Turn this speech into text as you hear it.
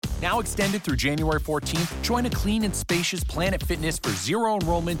Now extended through January 14th, join a clean and spacious Planet Fitness for zero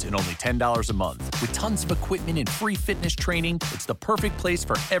enrollment and only $10 a month. With tons of equipment and free fitness training, it's the perfect place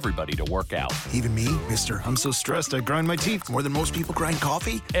for everybody to work out. Even me, mister, I'm so stressed I grind my teeth more than most people grind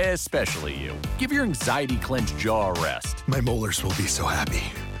coffee. Especially you. Give your anxiety-clenched jaw a rest. My molars will be so happy.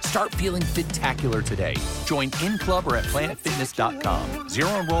 Start feeling fit-tacular today. Join in club or at planetfitness.com. Zero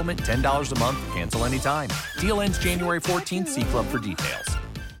enrollment, $10 a month, cancel anytime. Deal ends January 14th. See club for details.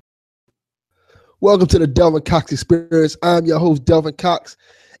 Welcome to the Delvin Cox Experience. I'm your host, Delvin Cox,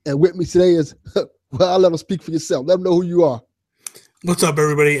 and with me today is, well, I'll let them speak for yourself. Let them know who you are. What's up,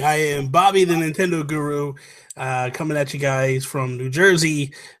 everybody? I am Bobby, the Nintendo Guru, coming at you guys from New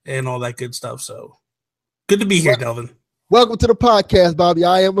Jersey and all that good stuff. So good to be here, Delvin. Welcome to the podcast, Bobby.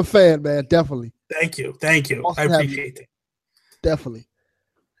 I am a fan, man. Definitely. Thank you. Awesome. I appreciate it. Definitely.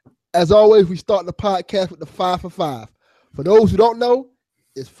 As always, we start the podcast with the 5 for 5. For those who don't know,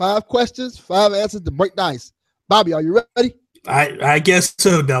 it's 5 questions, 5 answers to break the ice. Bobby, are you ready? I guess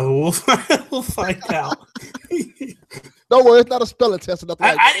so, Delvin. We'll find out. Don't worry, it's not a spelling test or nothing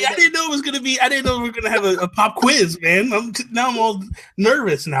like that. I didn't know it was going to be. I didn't know we were going to have a pop quiz, man. I'm all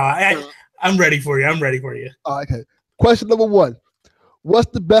nervous now. I'm ready for you. Okay. Question number 1.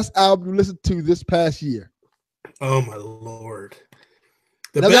 What's the best album you listened to this past year? Oh, my Lord.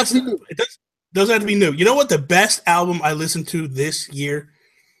 The best. It doesn't have to be new. You know what? The best album I listened to this year,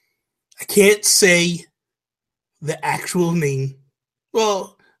 I can't say the actual name.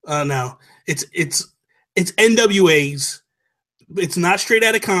 Well, no. It's NWA's. It's not Straight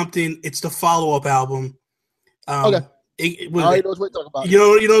Outta Compton. It's the follow-up album. Okay. I already know what you're talking about.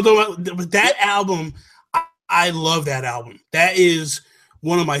 You know that album. I love that album. That is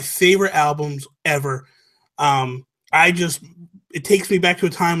one of my favorite albums ever. It takes me back to a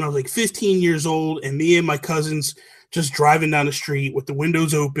time when I was like 15 years old, and me and my cousins just driving down the street with the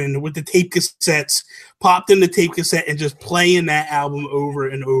windows open, with the tape cassettes, popped in the tape cassette and just playing that album over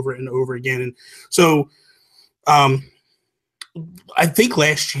and over and over again. And so, I think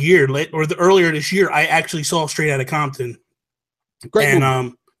last year or earlier this year, I actually saw Straight Outta Compton. Great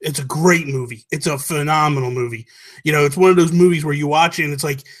movie. It's a great movie. It's a phenomenal movie. You know, it's one of those movies where you watch it and it's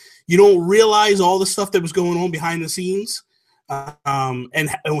like you don't realize all the stuff that was going on behind the scenes, and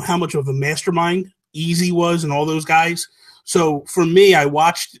how much of a mastermind Easy was and all those guys. So for me, I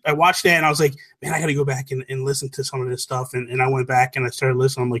watched that and I was like, man, I got to go back and listen to some of this stuff. And I went back and I started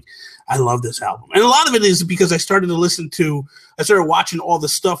listening. I'm like, I love this album. And a lot of it is because I started watching all the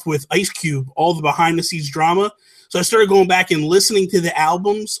stuff with Ice Cube, all the behind the scenes drama. So I started going back and listening to the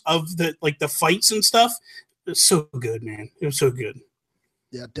albums of the fights and stuff. It's so good, man. It was so good.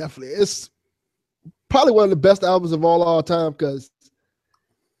 Yeah, definitely. It's probably one of the best albums of all time because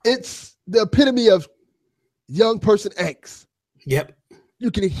it's the epitome of young person angst. Yep.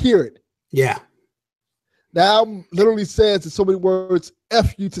 You can hear it. Yeah. The album literally says in so many words,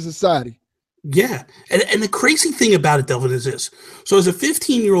 F you to society. Yeah. And the crazy thing about it, Delvin, is this. So as a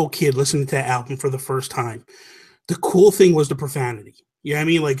 15-year-old kid listening to that album for the first time, the cool thing was the profanity. You know what I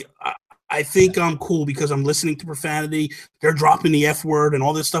mean? Like, I think I'm cool because I'm listening to profanity. They're dropping the F word and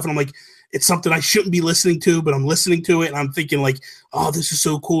all this stuff. And I'm like, it's something I shouldn't be listening to, but I'm listening to it. And I'm thinking like, oh, this is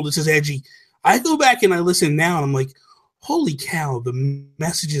so cool. This is edgy. I go back and I listen now and I'm like, holy cow, the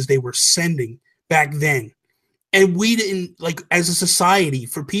messages they were sending back then. And we didn't, like, as a society,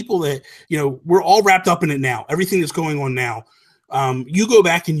 for people that, you know, we're all wrapped up in it now. Everything that's going on now. You go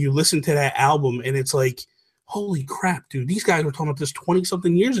back and you listen to that album and it's like, holy crap, dude, these guys were talking about this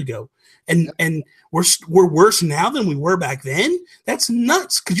 20-something years ago. And we're worse now than we were back then? That's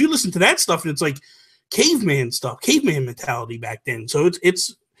nuts. Because you listen to that stuff and it's like caveman stuff, caveman mentality back then. So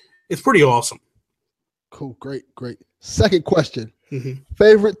it's pretty awesome. Cool, great. Second question. Mm-hmm.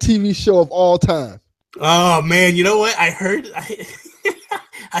 Favorite TV show of all time? Oh, man, you know what? I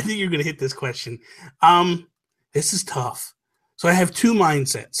think you're going to hit this question. This is tough. So I have 2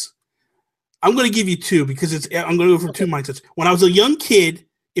 mindsets. I'm going to give you 2 because I'm going to go for 2 mindsets. When I was a young kid,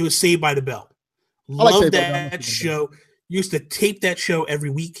 it was Saved by the Bell. Loved that show. Used to tape that show every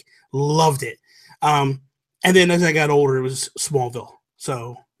week. Loved it. And then as I got older, it was Smallville.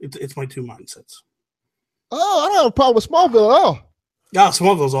 So it's my 2 mindsets. Oh, I don't have a problem with Smallville at all. Yeah,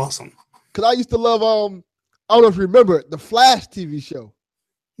 Smallville's awesome. Because I used to love, I don't know if you remember it, the Flash TV show.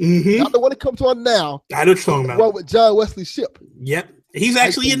 Mm-hmm. Not the one that comes on now. I know what you're talking about. One with John Wesley Shipp. Yep. He's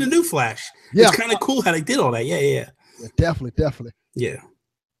actually in the new Flash. Yeah. It's kind of cool how they did all that. Yeah, definitely. Yeah.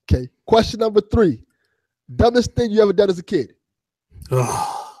 Okay. Question number 3. Dumbest thing you ever done as a kid?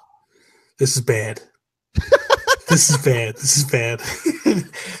 Oh, this is bad. This is bad.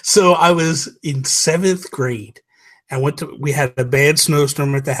 So I was in 7th grade We had a bad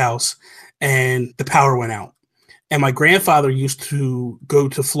snowstorm at the house, and the power went out. And my grandfather used to go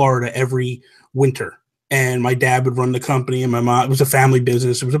to Florida every winter, and my dad would run the company, and my mom, it was a family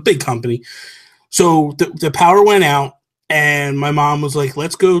business. It was a big company. So the power went out, and my mom was like,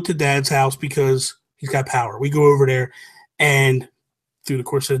 let's go to Dad's house because he's got power. We go over there, and through the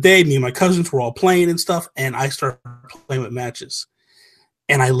course of the day, me and my cousins were all playing and stuff, and I started playing with matches,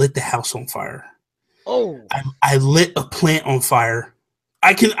 and I lit the house on fire. Oh, I lit a plant on fire.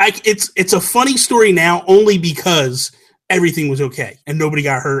 It's a funny story now only because everything was okay and nobody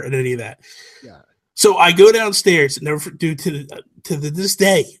got hurt and any of that. yeah. So I go downstairs, this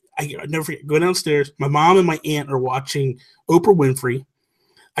day, I never forget, go downstairs. My mom and my aunt are watching Oprah Winfrey.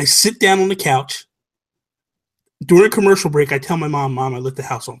 I sit down on the couch. During a commercial break, I tell my mom, I lit the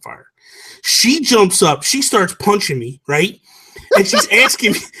house on fire. She jumps up. She starts punching me, right? And she's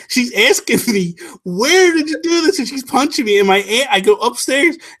asking me, where did you do this? And she's punching me. And my aunt, I go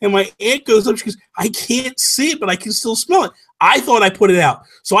upstairs, and my aunt goes up. She goes, I can't see it, but I can still smell it. I thought I put it out.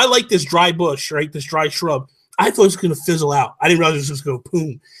 So I like this dry bush, right? This dry shrub. I thought it was going to fizzle out. I didn't realize it was just going to go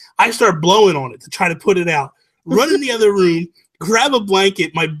boom. I start blowing on it to try to put it out. Run in the other room, grab a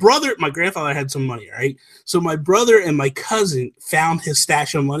blanket. My grandfather had some money, right? So my brother and my cousin found his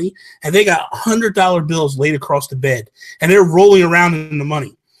stash of money, and they got $100 bills laid across the bed, and they're rolling around in the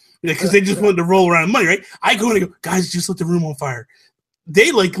money because they just wanted to roll around in money, right? I go in and go, guys, just lit the room on fire.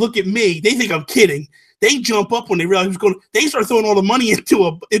 They look at me. They think I'm kidding. They jump up when they realize what's going on. They start throwing all the money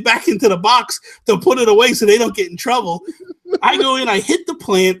back into the box to put it away so they don't get in trouble. I go in, I hit the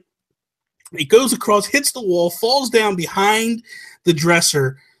plant. It goes across, hits the wall, falls down behind the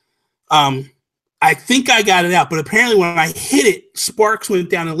dresser. I think I got it out, but apparently when I hit it, sparks went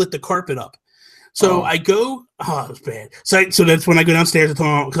down and lit the carpet up. So I go, it was bad. So that's when I go downstairs and tell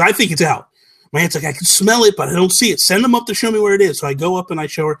my mom, because I think it's out. My aunt's like, I can smell it, but I don't see it. Send them up to show me where it is. So I go up and I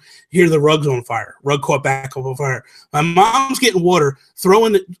show her, here the rug's on fire. Rug caught back up on fire. My mom's getting water,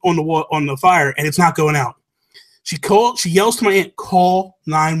 throwing it on the fire, and it's not going out. She yells to my aunt, call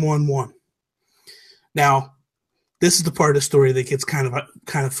 911. Now, this is the part of the story that gets kind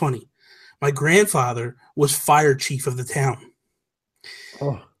of funny. My grandfather was fire chief of the town.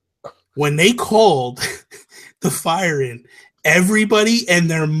 Oh. When they called the fire in, everybody and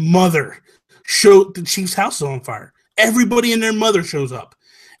their mother showed the chief's house on fire. Everybody and their mother shows up.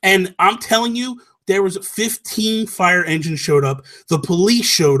 And I'm telling you, there was 15 fire engines showed up. The police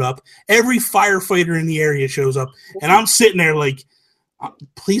showed up. Every firefighter in the area shows up. And I'm sitting there like,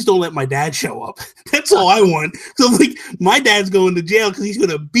 please don't let my dad show up. That's all I want. So like, my dad's going to jail because he's going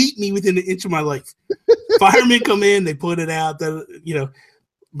to beat me within an inch of my life. Firemen come in, they put it out.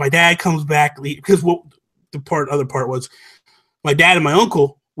 My dad comes back because what other part was my dad and my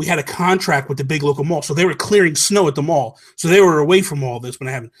uncle, we had a contract with the big local mall. So they were clearing snow at the mall. So they were away from all this when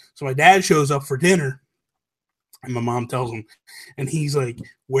it happened. So my dad shows up for dinner and my mom tells him, and he's like,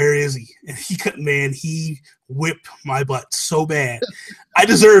 where is he? And he whipped my butt so bad. I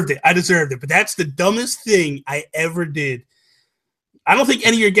deserved it. But that's the dumbest thing I ever did. I don't think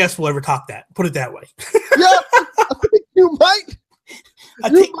any of your guests will ever top that. Put it that way. Yeah, I think you might.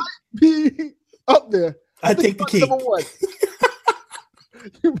 Might be up there. I take the cake. Number one.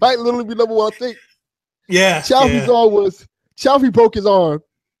 You might literally be number one. I think. Yeah. Chalfie broke his arm,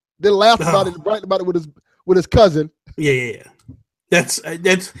 then laughed about it, bragged about it with his cousin. Yeah. That's.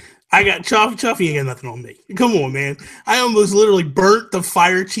 I got Chalfie ain't got nothing on me. Come on, man. I almost literally burnt the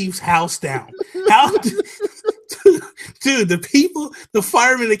fire chief's house down. Dude, the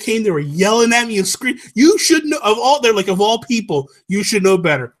firemen that came, they were yelling at me and screaming. You should know of all people, you should know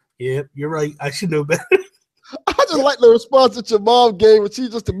better. Yep, you're right. I should know better. I just like the response that your mom gave when she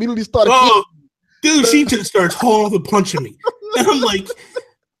just immediately started. Oh, dude, she just starts hauling off and punching me. And I'm like,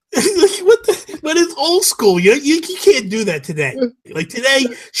 what the? But it's old school. You can't do that today. Like today,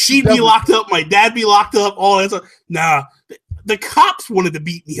 she'd be locked up, my dad be locked up, all that stuff. Nah, the cops wanted to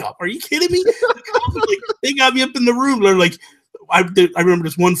beat me up. Are you kidding me? The cops, they got me up in the room. They're like, I remember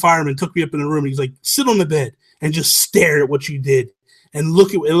this one fireman took me up in the room. And he's like, sit on the bed and just stare at what you did and look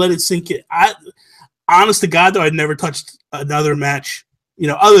at it and let it sink in. Honest to God, though, I'd never touched another match,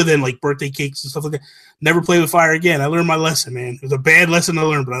 other than like birthday cakes and stuff like that. Never play with fire again. I learned my lesson, man. It was a bad lesson to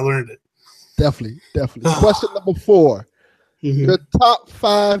learn, but I learned it. Definitely. Question number 4. Mm-hmm. The top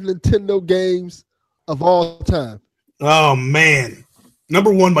 5 Nintendo games of all time. Oh, man.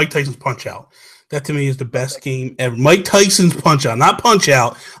 Number 1, Mike Tyson's Punch-Out. That, to me, is the best game ever. Mike Tyson's Punch-Out, not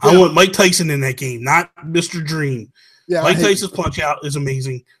Punch-Out. Yeah. I want Mike Tyson in that game, not Mr. Dream. Yeah, Mike Tyson's Punch-Out is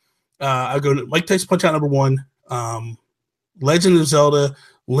amazing. I go to Mike Tyson's Punch-Out number 1. Legend of Zelda,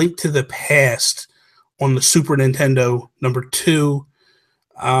 Link to the Past on the Super Nintendo. Number 2,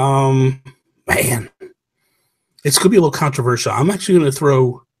 man, it's going to be a little controversial. I'm actually going to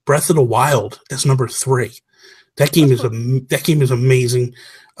throw Breath of the Wild as number 3. That game is amazing.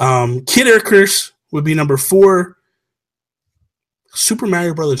 Kid Icarus would be number 4. Super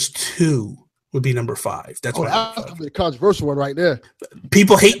Mario Brothers 2 would be number 5. That's going to be the controversial one right there.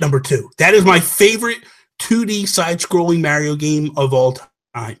 People hate number 2. That is my favorite 2D side-scrolling Mario game of all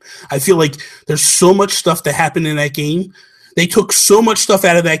time. I feel like there's so much stuff that happened in that game. They took so much stuff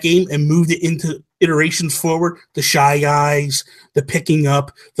out of that game and moved it into iterations forward. The Shy Guys, the picking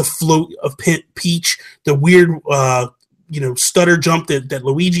up, the float of Peach, the weird stutter jump that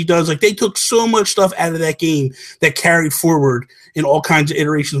Luigi does. Like, they took so much stuff out of that game that carried forward in all kinds of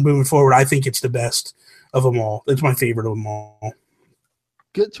iterations moving forward. I think it's the best of them all. It's my favorite of them all.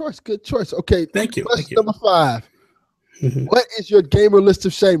 Good choice. Okay. Thank you. Number 5. Mm-hmm. What is your gamer list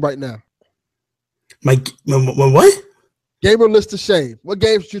of shame right now? My what? Gamer list of shame. What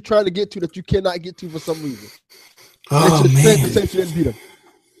games you're trying to get to that you cannot get to for some reason? Oh, man. You didn't beat them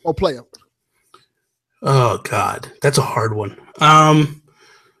or play them. Oh, God. That's a hard one.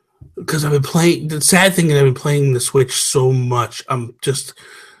 Because I've been playing. The sad thing is I've been playing the Switch so much.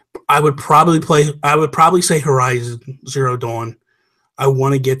 I would probably say Horizon Zero Dawn. I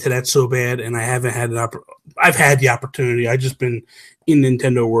want to get to that so bad, and I haven't had I've had the opportunity. I've just been in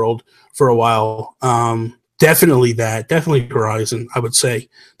Nintendo World for a while. Definitely Horizon. I would say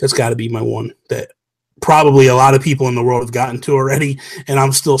that's got to be my one that probably a lot of people in the world have gotten to already, and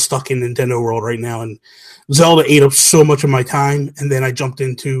I'm still stuck in Nintendo World right now. And Zelda ate up so much of my time, and then I jumped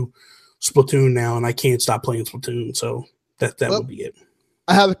into Splatoon now, and I can't stop playing Splatoon. So that would be it.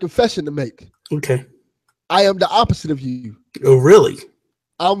 I have a confession to make. Okay. I am the opposite of you. Oh, really?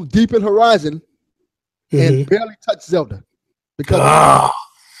 I'm deep in Horizon and barely touch Zelda.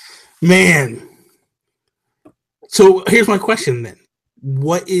 Man. So here's my question then.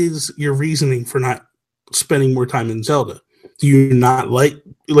 What is your reasoning for not spending more time in Zelda? Do you not like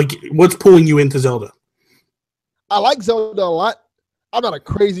what's pulling you into Zelda? I like Zelda a lot. I'm not a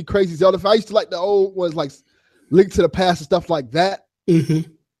crazy Zelda fan. I used to like the old ones like Link to the Past and stuff like that. Mm-hmm.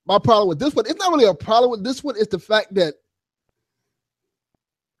 My problem with this one, it's not really a problem with this one, it's the fact that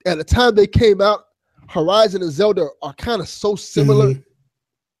at the time they came out, Horizon and Zelda are kind of so similar. Mm-hmm.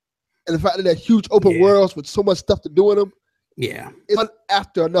 And the fact that they're huge open worlds with so much stuff to do in them. Yeah. It's one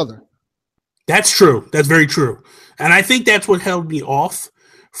after another. That's true. That's very true. And I think that's what held me off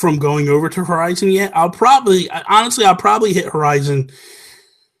from going over to Horizon yet. I'll probably hit Horizon,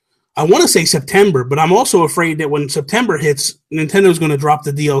 I want to say September, but I'm also afraid that when September hits, Nintendo's going to drop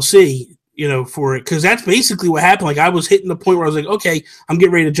the DLC, for it. Because that's basically what happened. Like, I was hitting the point where I was like, okay, I'm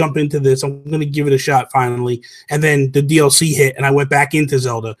getting ready to jump into this. I'm going to give it a shot finally. And then the DLC hit, and I went back into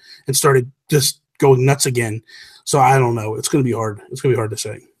Zelda and started just going nuts again. So I don't know. It's going to be hard. It's going to be hard to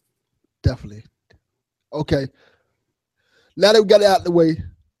say. Definitely. Okay. Now that we got it out of the way,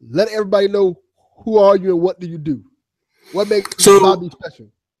 let everybody know who are you and what do you do? What makes Bobby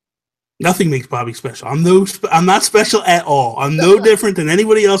special? Nothing makes Bobby special. I'm not special at all. I'm no different than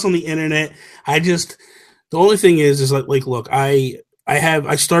anybody else on the internet. The only thing is like look, I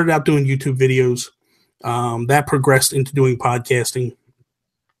started out doing YouTube videos. That progressed into doing podcasting.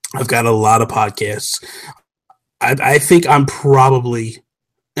 I've got a lot of podcasts. I think I'm probably,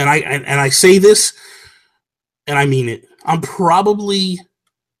 and I say this, and I mean it, I'm probably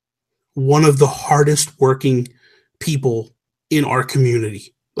one of the hardest working people in our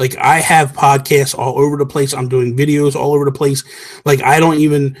community. Like, I have podcasts all over the place. I'm doing videos all over the place. Like, I don't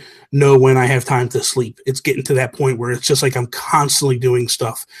even know when I have time to sleep. It's getting to that point where it's just like I'm constantly doing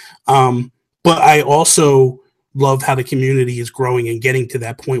stuff. But I also love how the community is growing and getting to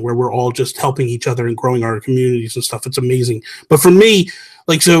that point where we're all just helping each other and growing our communities and stuff. It's amazing. But for me,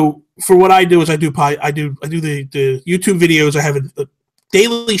 so for what I do is I do the YouTube videos. I have a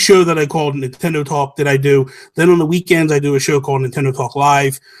daily show that I call Nintendo Talk that I do. Then on the weekends, I do a show called Nintendo Talk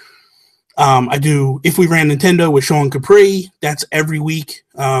Live. I do If We Ran Nintendo with Sean Capri. That's every week,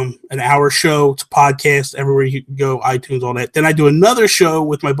 an hour show. It's a podcast everywhere you go, iTunes, all that. Then I do another show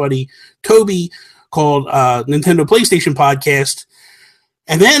with my buddy Toby called Nintendo PlayStation Podcast.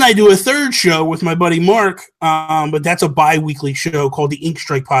 And then I do a third show with my buddy Mark, but that's a bi-weekly show called the Ink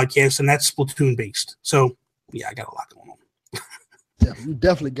Strike Podcast, and that's Splatoon based. So, yeah, I got a lot going on. Yeah, you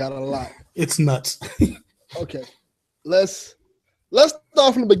definitely got a lot. It's nuts. Okay. Let's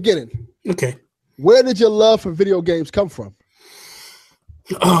start from the beginning. Okay. Where did your love for video games come from?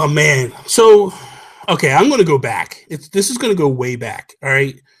 Oh, man. So, okay, I'm going to go back. This is going to go way back, all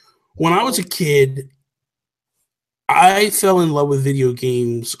right? When I was a kid, I fell in love with video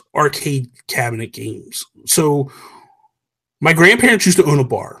games, arcade cabinet games. So my grandparents used to own a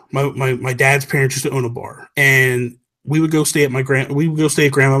bar. My dad's parents used to own a bar, and we would go stay at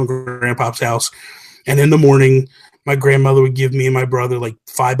grandma and grandpa's house. And in the morning, my grandmother would give me and my brother like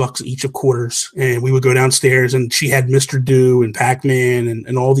 $5 each of quarters, and we would go downstairs, and she had Mr. Do and Pac-Man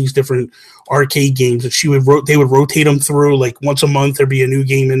and all these different arcade games that they would rotate them through. Like once a month, there'd be a new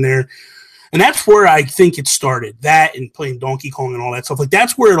game in there. And that's where I think it started, that and playing Donkey Kong and all that stuff. Like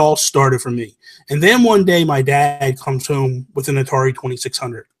that's where it all started for me. And then one day my dad comes home with an Atari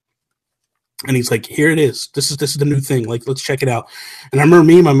 2600. And he's like, here it is. This is the new thing. Like, let's check it out. And I remember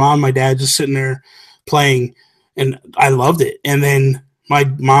me and my mom, my dad just sitting there playing, and I loved it. And then my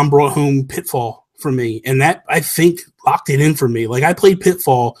mom brought home Pitfall for me, and that, I think, locked it in for me. Like, I played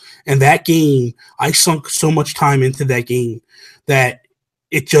Pitfall, and that game, I sunk so much time into that game that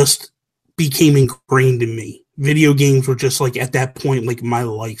it just became ingrained in me. Video games were just, like, at that point, like, my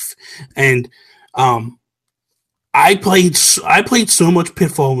life. And I played so much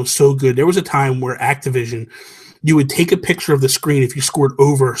Pitfall, and it was so good. There was a time where Activision, you would take a picture of the screen if you scored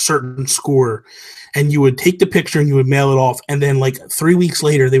over a certain score, and you would take the picture and you would mail it off, and then like 3 weeks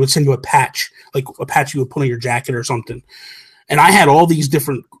later they would send you a patch, like a patch you would put on your jacket or something. And I had all these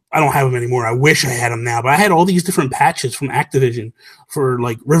different, I don't have them anymore, I wish I had them now, but I had all these different patches from Activision for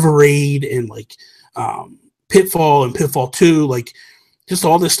like River Raid and like Pitfall and Pitfall 2, like just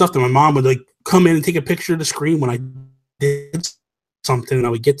all this stuff that my mom would like come in and take a picture of the screen when I did something, and I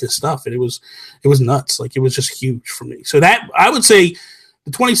would get this stuff, and it was nuts. Like, it was just huge for me. So that, I would say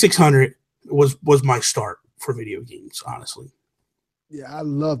the 2600 was my start for video games, honestly. Yeah, I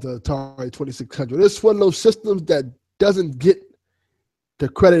love the Atari 2600. It's one of those systems that doesn't get the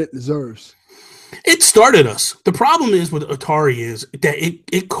credit it deserves. It started us. The problem is with Atari is that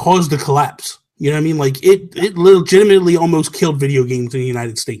it caused the collapse. You know what I mean? Like, it legitimately almost killed video games in the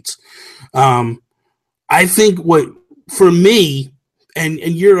United States. I think what, for me, and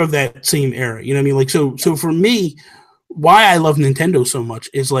you're of that same era, you know what I mean? Like, so for me, why I love Nintendo so much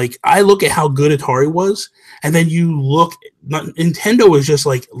is like, I look at how good Atari was, and then you look, Nintendo is just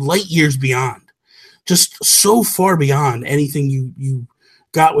like light years beyond, just so far beyond anything you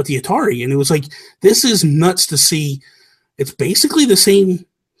got with the Atari. And it was like, this is nuts to see. It's basically the same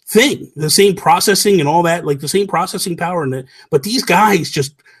thing, the same processing and all that, like the same processing power, but these guys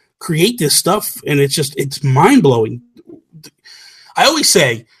just create this stuff, and it's mind blowing. I always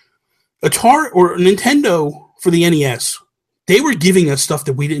say Atari or Nintendo for the NES, they were giving us stuff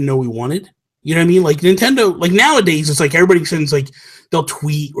that we didn't know we wanted. You know what I mean? Like Nintendo, like nowadays, it's like everybody sends, like, they'll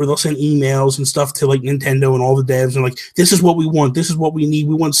tweet or they'll send emails and stuff to like Nintendo and all the devs, and like, this is what we want, this is what we need,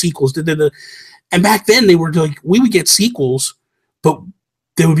 we want sequels. And back then they were like, we would get sequels, but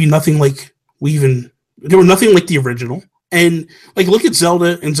there would be nothing like there were nothing like the original. And like, look at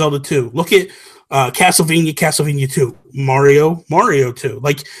Zelda and Zelda 2. Look at Castlevania 2, Mario 2.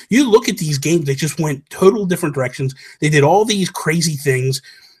 Like, you look at these games, they just went total different directions. They did all these crazy things.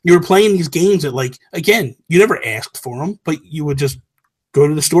 You were playing these games that, like, again, you never asked for them, but you would just go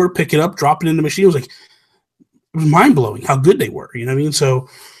to the store, pick it up, drop it in the machine. It was like, it was mind blowing how good they were. You know what I mean? So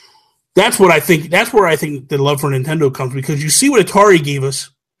that's what I think. That's where I think the love for Nintendo comes, because you see what Atari gave us,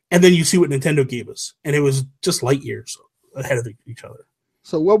 and then you see what Nintendo gave us, and it was just light years ahead of each other.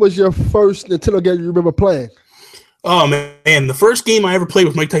 So what was your first Nintendo game you remember playing? Oh, man. The first game I ever played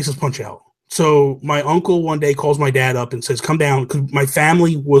was Mike Tyson's Punch-Out! So my uncle one day calls my dad up and says, come down, because my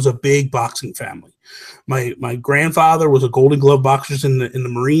family was a big boxing family. My grandfather was a Golden Glove boxers in the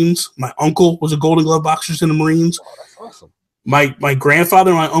Marines. My uncle was a Golden Glove boxers in the Marines. Oh, that's awesome. My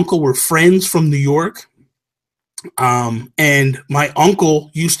grandfather and my uncle were friends from New York. And my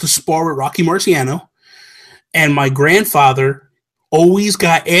uncle used to spar with Rocky Marciano. And my grandfather always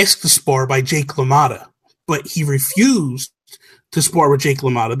got asked to spar by Jake LaMotta, but he refused to spar with Jake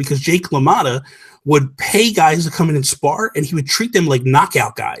LaMotta because Jake LaMotta would pay guys to come in and spar, and he would treat them like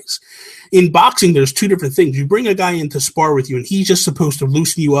knockout guys. In boxing, there's two different things. You bring a guy in to spar with you, and he's just supposed to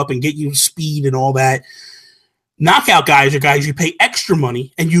loosen you up and get you speed and all that. Knockout guys are guys you pay extra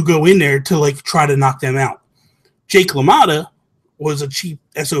money, and you go in there to like try to knock them out. Jake LaMotta was a cheap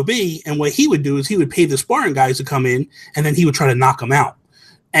SOB, and what he would do is he would pay the sparring guys to come in, and then he would try to knock them out.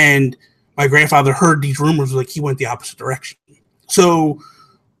 And my grandfather heard these rumors, like he went the opposite direction. So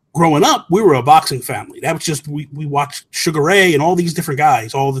growing up, we were a boxing family. That was just, we watched Sugar Ray and all these different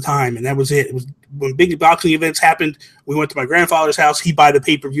guys all the time, and that was it. It was when big boxing events happened, we went to my grandfather's house, he'd buy the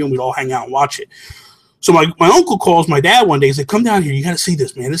pay-per-view, and we'd all hang out and watch it. So my uncle calls my dad one day. He said, come down here. You got to see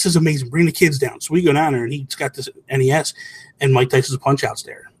this, man. This is amazing. Bring the kids down. So we go down there, and he's got this NES, and Mike Tyson's Punch-Out's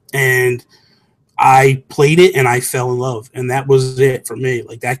there. And I played it and I fell in love, and that was it for me.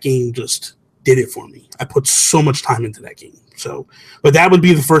 Like, that game just did it for me. I put so much time into that game. So, but that would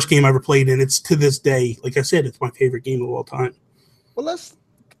be the first game I ever played, and it's to this day, like I said, it's my favorite game of all time. Well, let's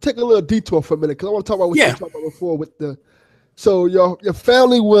take a little detour for a minute because I want to talk about what you talked about before with the. So your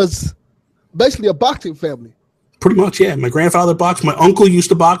family was basically a boxing family. Pretty much, yeah. My grandfather boxed. My uncle used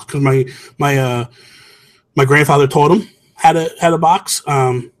to box because my grandfather taught him how to box.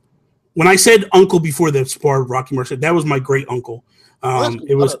 When I said uncle before the spar, Rocky Mercer, that was my great uncle.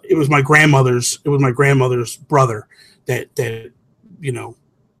 It was my grandmother's brother that did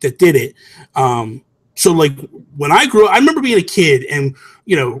it. So like when I grew up, I remember being a kid and,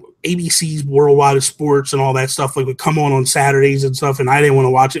 ABC's Worldwide of Sports and all that stuff like would come on Saturdays and stuff. And I didn't want to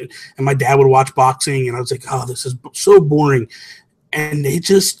watch it. And my dad would watch boxing. And I was like, oh, this is so boring. And it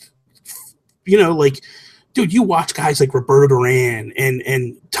just, like, dude, you watch guys like Roberto Duran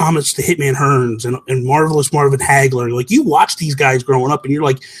and Thomas the Hitman Hearns and Marvelous Marvin Hagler. Like, you watch these guys growing up and you're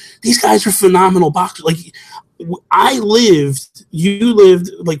like, these guys are phenomenal boxers. Like, we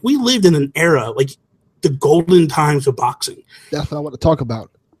lived in an era, like the golden times of boxing. That's what I want to talk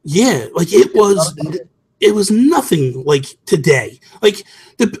about. Yeah, like it was nothing like today. Like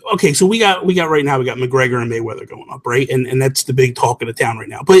so we got right now, we got McGregor and Mayweather going up, right? And that's the big talk of the town right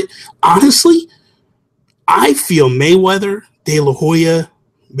now. But honestly, I feel Mayweather, De La Hoya,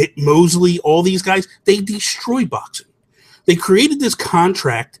 Mosley, all these guys, they destroyed boxing. They created this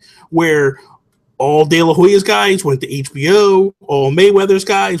contract where all De La Hoya's guys went to HBO, all Mayweather's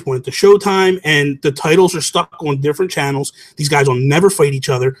guys went to Showtime, and the titles are stuck on different channels. These guys will never fight each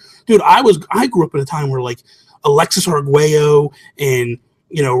other. Dude, I grew up at a time where like Alexis Arguello and,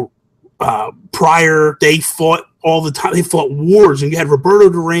 Pryor, they fought all the time. They fought wars, and you had Roberto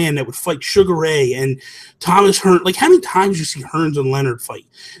Duran that would fight Sugar Ray and Thomas Hearns. Like, how many times you see Hearns and Leonard fight?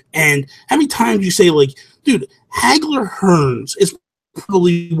 And how many times you say, like, dude, Hagler Hearns is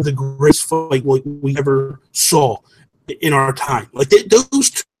probably the greatest fight we ever saw in our time. Like,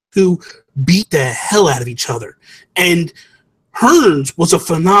 those two beat the hell out of each other. And Hearns was a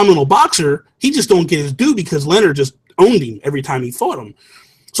phenomenal boxer. He just don't get his due because Leonard just owned him every time he fought him.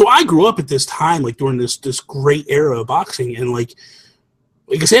 So I grew up at this time, like during this great era of boxing, and like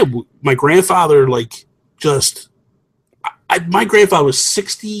I said, my grandfather, like my grandfather was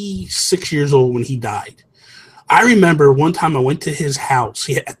 66 years old when he died. I remember one time I went to his house.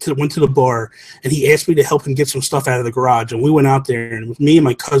 Went to the bar, and he asked me to help him get some stuff out of the garage. And we went out there, and it was me and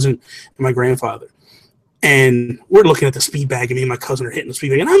my cousin and my grandfather. And we're looking at the speed bag, and me and my cousin are hitting the speed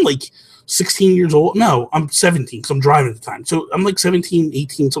bag. And I'm like 16 years old. No, I'm 17 because I'm driving at the time. So I'm like 17,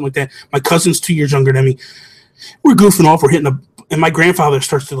 18, something like that. My cousin's 2 years younger than me. We're goofing off. We're hitting and my grandfather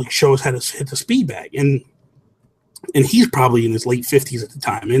starts to like show us how to hit the speed bag. And he's probably in his late 50s at the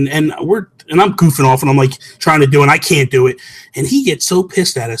time. And I'm goofing off, and I'm like trying to do it, and I can't do it. And he gets so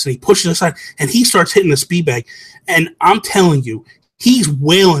pissed at us, and he pushes us aside, and he starts hitting the speed bag. And I'm telling you, he's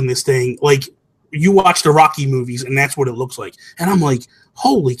wailing this thing like you watch the Rocky movies, and that's what it looks like. And I'm like,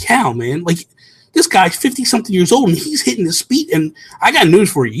 holy cow, man. Like, this guy's 50-something years old, and he's hitting the speed. And I got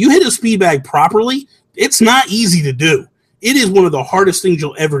news for you. You hit a speed bag properly, it's not easy to do. It is one of the hardest things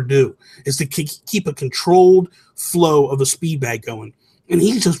you'll ever do, is to keep a controlled flow of the speed bag going. And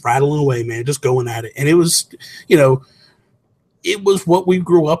he's just rattling away, man, just going at it. And it was, it was what we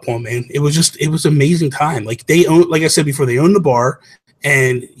grew up on, man. It was amazing time. Like, like I said before, they owned the bar,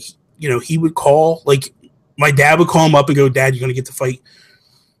 and he would call, like, my dad would call him up and go, Dad, you're going to get the fight.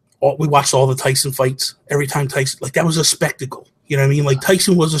 We watched all the Tyson fights. Every time Tyson, like, that was a spectacle. You know what I mean? Like,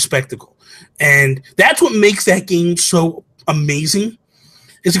 Tyson was a spectacle. And that's what makes that game so amazing,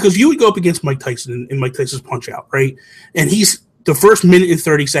 is because you would go up against Mike Tyson in Mike Tyson's Punch-Out, right? And he's the first minute and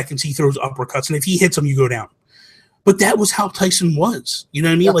 30 seconds, he throws uppercuts. And if he hits him, you go down. But that was how Tyson was. You know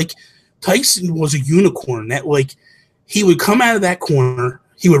what I mean? Yeah. Like, Tyson was a unicorn that, like, he would come out of that corner.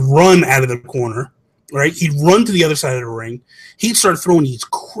 He would run out of the corner, right? He'd run to the other side of the ring. He'd start throwing these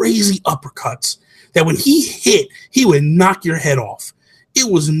crazy uppercuts that when he hit, he would knock your head off.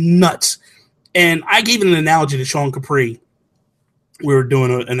 It was nuts. And I gave an analogy to Sean Capri. We were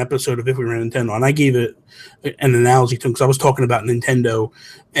doing an episode of If We Were Nintendo, and I gave it an analogy to him because I was talking about Nintendo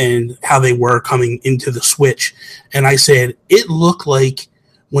and how they were coming into the Switch. And I said, it looked like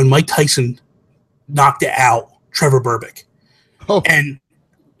when Mike Tyson knocked out Trevor Berbick. Oh. And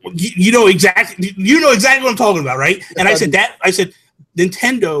you know exactly what I'm talking about, right? And I said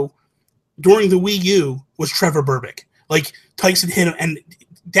Nintendo during the Wii U was Trevor Berbick. Like, Tyson hit him, and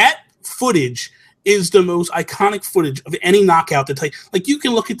that footage is the most iconic footage of any knockout that like, you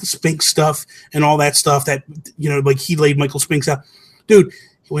can look at the Spinks stuff and all that stuff that, like, he laid Michael Spinks out. Dude,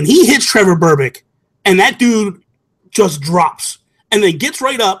 when he hits Trevor Berbick, And that dude just drops and then gets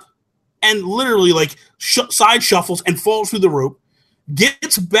right up and literally like side shuffles and falls through the rope,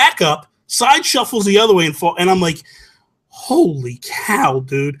 gets back up, side shuffles the other way and fall. And I'm like, holy cow,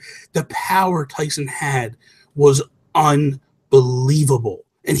 dude. The power Tyson had was unbelievable.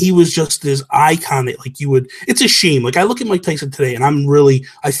 And he was just this icon that like it's a shame. Like I look at Mike Tyson today and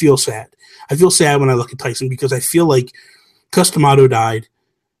I feel sad. I feel sad when I look at Tyson because I feel like Cus D'Amato died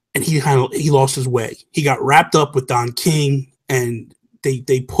and he lost his way. He got wrapped up with Don King and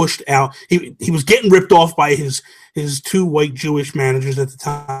they pushed out. He was getting ripped off by his two white Jewish managers at the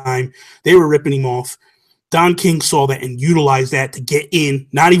time. They were ripping him off. Don King saw that and utilized that to get in,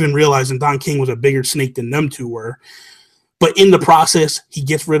 not even realizing Don King was a bigger snake than them two were. But in the process, he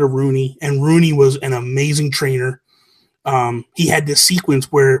gets rid of Rooney, and Rooney was an amazing trainer. He had this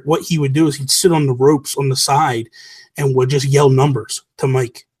sequence where what he would do is he'd sit on the ropes on the side and would just yell numbers to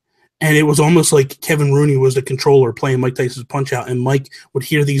Mike. And it was almost like Kevin Rooney was the controller playing Mike Tyson's Punch-Out, and Mike would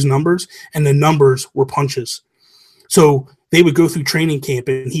hear these numbers, and the numbers were punches. So they would go through training camp,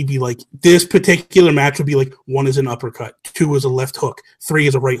 and he'd be like, this particular match would be like 1 is an uppercut, 2 is a left hook, 3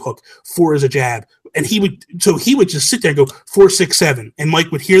 is a right hook, 4 is a jab. And he would just sit there and go 4, 6, 7. And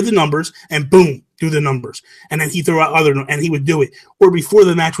Mike would hear the numbers and boom, do the numbers. And then he'd throw out and he would do it. Or before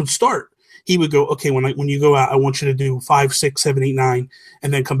the match would start, he would go, okay, when you go out, I want you to do 5, 6, 7, 8, 9,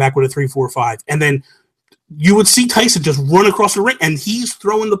 and then come back with a 3, 4, 5. And then you would see Tyson just run across the ring, and he's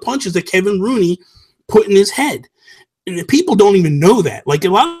throwing the punches that Kevin Rooney put in his head. And people don't even know that. Like, a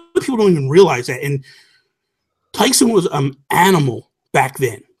lot of people don't even realize that. And Tyson was an animal back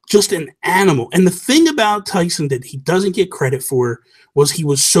then, just an animal. And the thing about Tyson that he doesn't get credit for was he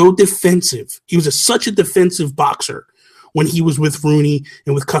was so defensive. He was such a defensive boxer when he was with Rooney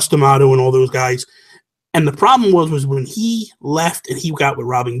and with Cus D'Amato and all those guys. And the problem was when he left and he got with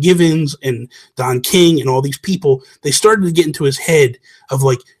Robin Givens and Don King and all these people, they started to get into his head of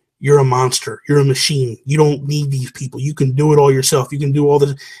like, you're a monster. You're a machine. You don't need these people. You can do it all yourself. You can do all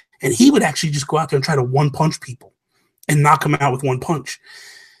this. And he would actually just go out there and try to one-punch people and knock them out with one punch.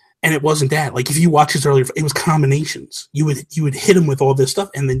 And it wasn't that. Like, if you watch his earlier, it was combinations. You would hit him with all this stuff,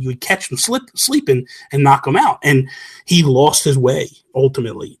 and then you would catch him sleeping and knock him out. And he lost his way,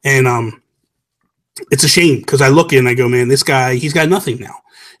 ultimately. And it's a shame, because I look at it and I go, man, this guy, he's got nothing now.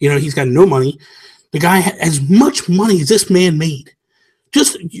 You know, he's got no money. The guy had as much money as this man made.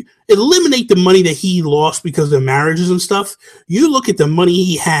 Just eliminate the money that he lost because of marriages and stuff. You look at the money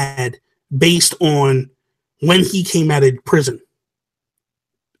he had based on when he came out of prison.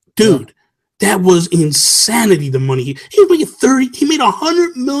 Dude, that was insanity, the money. He was making he made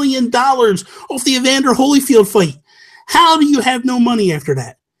 $100 million off the Evander Holyfield fight. How do you have no money after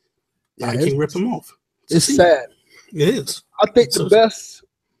that? I can't rip him off. It's sad. It is. I think the best,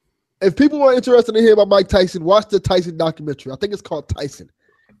 if people are interested in hearing about Mike Tyson, watch the Tyson documentary. I think it's called Tyson.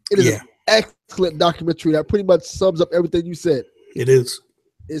 It is an excellent documentary that pretty much sums up everything you said. It is.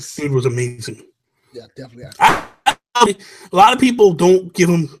 Dude was amazing. Yeah, definitely. A lot of people don't give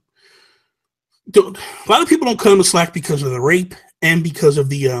him. A lot of people don't cut him a slack because of the rape and because of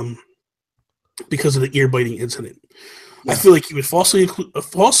the ear biting incident. Yeah. I feel like he was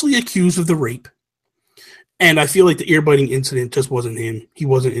falsely accused of the rape, and I feel like the ear biting incident just wasn't him. He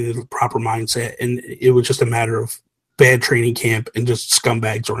wasn't in his proper mindset, and it was just a matter of bad training camp and just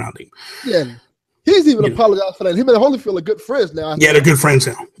scumbags around him. Yeah. He's even apologized for that. Him and Holyfield are good friends now. Yeah, they're good friends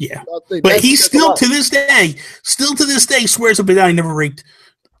now. Yeah. But he still to this day swears up and down he never raped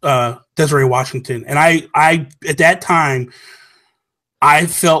Desiree Washington. And I at that time, I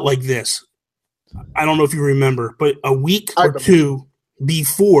felt like this. I don't know if you remember, but a week or two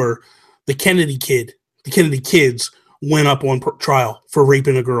before the Kennedy kids went up on trial for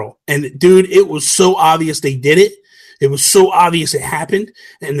raping a girl. And dude, it was so obvious they did it. It was so obvious it happened,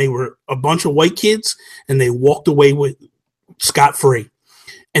 and they were a bunch of white kids, and they walked away with scot-free.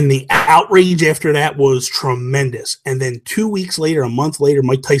 And the outrage after that was tremendous. And then 2 weeks later, a month later,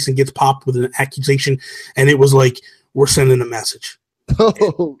 Mike Tyson gets popped with an accusation, and it was like, we're sending a message.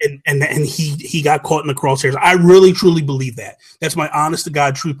 Oh. And he got caught in the crosshairs. I really, truly believe that. That's my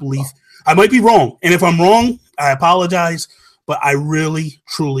honest-to-God truth belief. I might be wrong, and if I'm wrong, I apologize, but I really,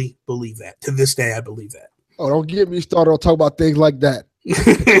 truly believe that. To this day, I believe that. Oh, don't get me started on talk about things like that.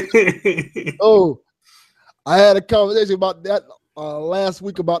 I had a conversation about that last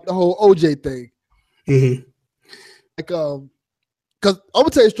week about the whole OJ thing. Mm-hmm. Like, because I'm gonna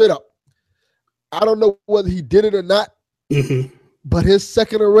tell you straight up, I don't know whether he did it or not. Mm-hmm. But his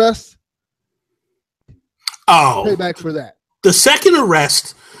second arrest, payback for that. The second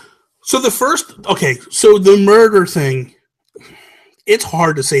arrest. So the murder thing. It's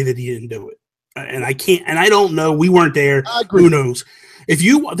hard to say that he didn't do it. and I can't, and I don't know. We weren't there. I agree. Who knows?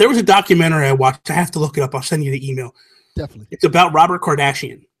 There was a documentary I watched. I have to look it up. I'll send you the email. Definitely. It's about Robert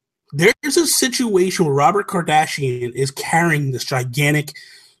Kardashian. There's a situation where Robert Kardashian is carrying this gigantic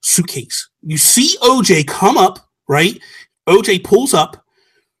suitcase. You see OJ come up, right? OJ pulls up.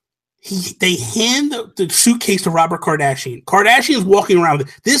 They hand the suitcase to Robert Kardashian. Kardashian's walking around with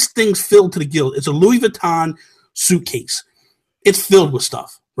it. This thing's filled to the gills. It's a Louis Vuitton suitcase. It's filled with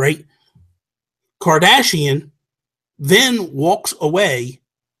stuff, right? Kardashian then walks away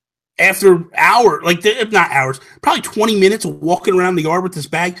after hours, if not hours, probably 20 minutes of walking around the yard with this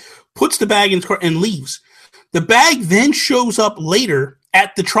bag, puts the bag in his car and leaves. The bag then shows up later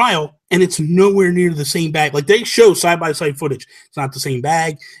at the trial, and it's nowhere near the same bag. Like, they show side-by-side footage. It's not the same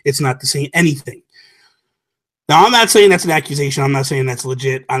bag. It's not the same anything. Now, I'm not saying that's an accusation. I'm not saying that's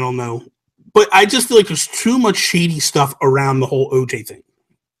legit. I don't know. But I just feel like there's too much shady stuff around the whole OJ thing.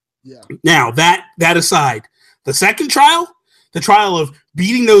 Yeah. Now, that aside, the second trial, the trial of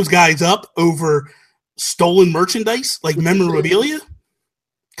beating those guys up over stolen merchandise, like memorabilia,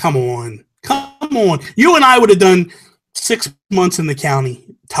 come on. You and I would have done 6 months in the county,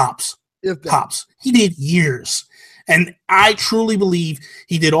 tops. Tops. He did years. And I truly believe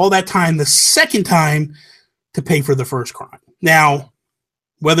he did all that time the second time to pay for the first crime. Now,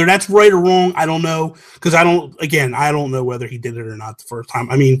 whether that's right or wrong, I don't know. Because I don't know whether he did it or not the first time.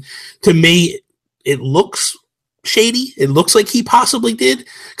 I mean, to me, it looks shady. It looks like he possibly did.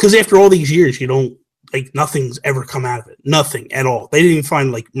 Because after all these years, nothing's ever come out of it. Nothing at all. They didn't even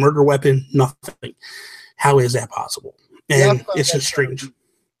find, murder weapon, nothing. How is that possible? And it's just strange.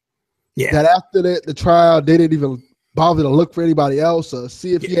 Yeah. That after the trial, they didn't even bother to look for anybody else or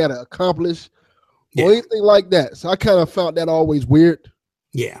see if he had to accomplish or anything like that. So I kind of found that always weird.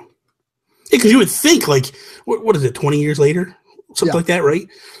 Yeah. Because you would think, what is it, 20 years later? Something like that, right?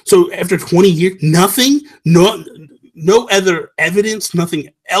 So after 20 years, nothing, no other evidence, nothing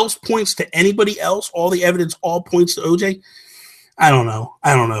else points to anybody else. All the evidence all points to OJ. I don't know.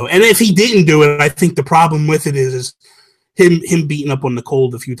 And if he didn't do it, I think the problem with it is him beating up on Nicole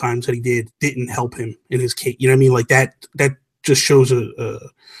the few times that he didn't help him in his case. You know what I mean? Like that just shows a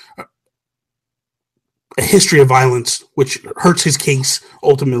history of violence, which hurts his case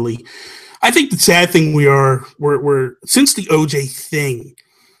ultimately. I think the sad thing we're since the OJ thing,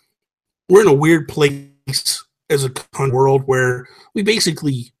 we're in a weird place as a world where we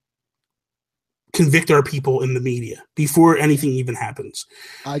basically convict our people in the media before anything even happens.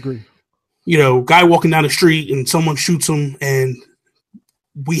 I agree. Guy walking down the street and someone shoots him, and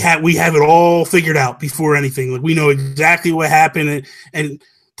we have it all figured out before anything. Like, we know exactly what happened, and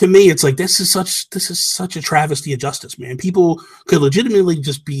to me, it's like this is such a travesty of justice, man. People could legitimately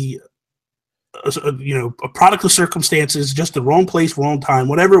just be a product of circumstances, just the wrong place, wrong time,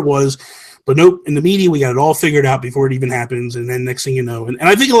 whatever it was. But nope, in the media, we got it all figured out before it even happens. And then next thing you know, and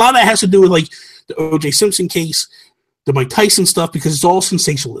I think a lot of that has to do with the O.J. Simpson case, the Mike Tyson stuff, because it's all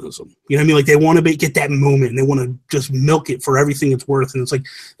sensationalism. You know what I mean? Like, they want to get that moment and they want to just milk it for everything it's worth. And it's like,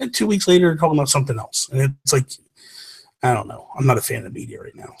 and 2 weeks later, they're talking about something else. And it's like, I don't know. I'm not a fan of the media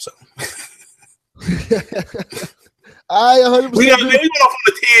right now. So I 100%. We went off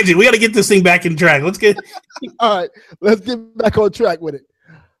on a tangent. We got to get this thing back in track. Let's get. All right, let's get back on track with it.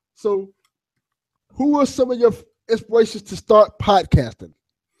 So, who were some of your inspirations to start podcasting?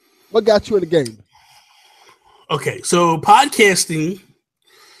 What got you in the game? Okay, so podcasting,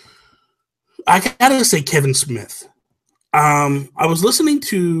 I gotta say Kevin Smith. I was listening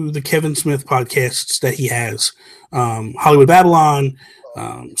to the Kevin Smith podcasts that he has, Hollywood Babylon,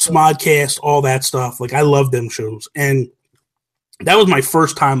 Smodcast, all that stuff. Like, I love them shows, and that was my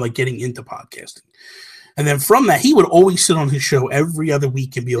first time getting into podcasting. And then from that, he would always sit on his show every other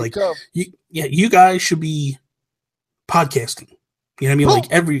week and be like, you guys should be podcasting. You know what I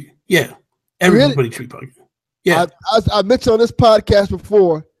mean? Everybody should be podcasting. Yeah. I mentioned on this podcast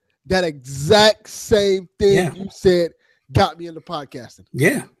before that exact same thing you said got me into podcasting.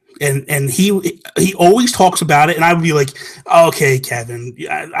 Yeah. And he always talks about it, and I would be like, okay, Kevin,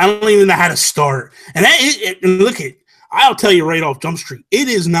 I don't even know how to start. And I'll tell you right off Jump Street, it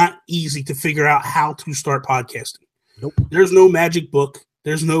is not easy to figure out how to start podcasting. Nope. There's no magic book.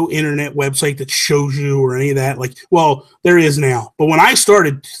 There's no internet website that shows you or any of that. There is now. But when I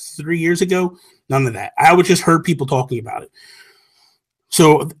started 3 years ago, none of that. I would just heard people talking about it.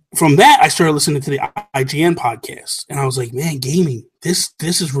 So from that, I started listening to the IGN podcast, and I was like, man, gaming, this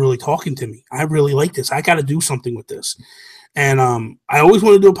is really talking to me. I really like this. I got to do something with this. And I always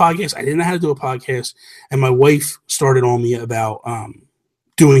wanted to do a podcast. I didn't know how to do a podcast. And my wife started on me about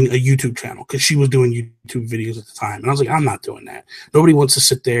doing a YouTube channel because she was doing YouTube videos at the time. And I was like, I'm not doing that. Nobody wants to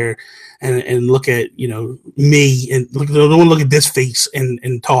sit there and look at, me and they don't want to look at this face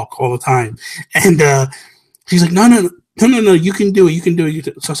and talk all the time. And she's like, no, you can do it. You can do it.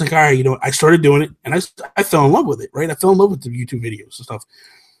 So I was like, all right, I started doing it and I fell in love with it, right? I fell in love with the YouTube videos and stuff.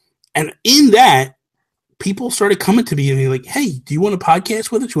 And in that, people started coming to me and they're like, hey, do you want a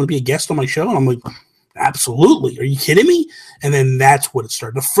podcast with us? You want to be a guest on my show? And I'm like, absolutely. Are you kidding me? And then that's what it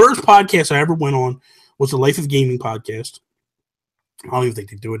started. The first podcast I ever went on was the Life of Gaming podcast. I don't even think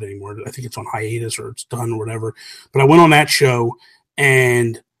they do it anymore. I think it's on hiatus or it's done or whatever. But I went on that show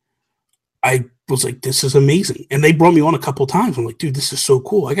and I was like, this is amazing. And they brought me on a couple of times. I'm like, dude, this is so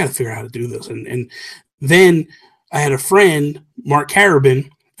cool. I got to figure out how to do this. And then I had a friend, Mark Carabin,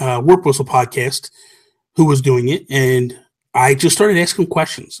 Work Whistle podcast, who was doing it. And I just started asking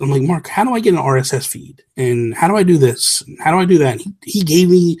questions. I'm like, Mark, how do I get an RSS feed? And how do I do this? And how do I do that? And he gave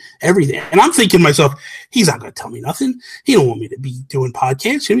me everything. And I'm thinking to myself, he's not going to tell me nothing. He don't want me to be doing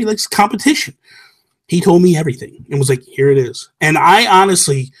podcasts. He likes competition. He told me everything and was like, here it is. And I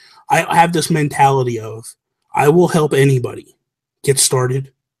honestly, I have this mentality of I will help anybody get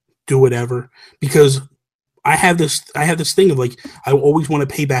started, do whatever, because I have this thing of like, I always want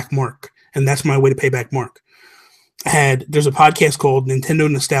to pay back Mark. And that's my way to pay back Mark. There's a podcast called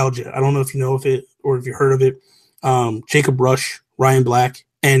Nintendo Nostalgia. I don't know if you know of it or if you heard of it. Jacob Rush, Ryan Black,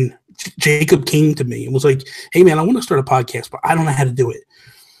 and Jacob came to me and was like, hey man, I want to start a podcast, but I don't know how to do it.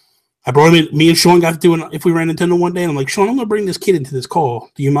 I brought him in, me and Sean got to do it if we ran Nintendo one day. And I'm like, Sean, I'm going to bring this kid into this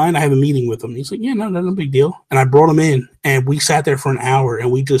call. Do you mind? I have a meeting with him. And he's like, yeah, no big deal. And I brought him in and we sat there for an hour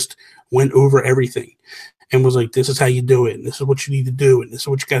and we just went over everything. And was like, this is how you do it, and this is what you need to do, and this is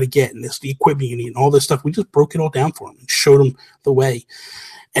what you got to get, and this is the equipment you need, and all this stuff. We just broke it all down for him and showed him the way.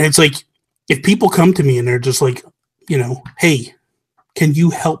 And it's like, if people come to me and they're just like, hey, can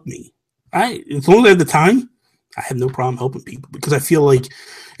you help me? As long as I have the time, I have no problem helping people because I feel like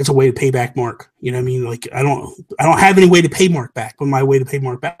it's a way to pay back Mark. You know what I mean? Like I don't have any way to pay Mark back, but my way to pay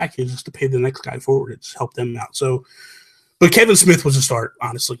Mark back is just to pay the next guy forward. It's help them out. So, but Kevin Smith was a start.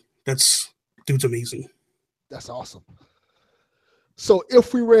 Honestly, dude's amazing. That's awesome. So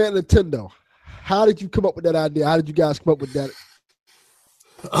if we ran Nintendo, how did you come up with that idea? How did you guys come up with that?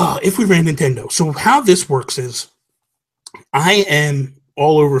 If we ran Nintendo. So how this works is I am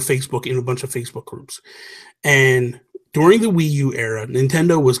all over Facebook in a bunch of Facebook groups. And during the Wii U era,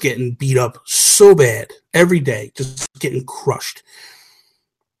 Nintendo was getting beat up so bad every day, just getting crushed.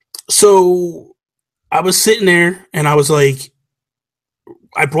 So I was sitting there and I was like,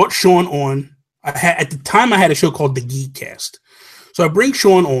 I brought Sean on. At the time, I had a show called The Geekcast. So I bring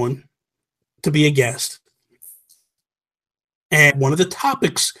Sean on to be a guest. And one of the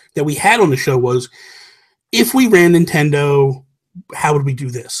topics that we had on the show was, if we ran Nintendo, how would we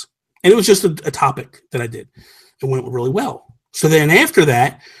do this? And it was just a topic that I did. It went really well. So then after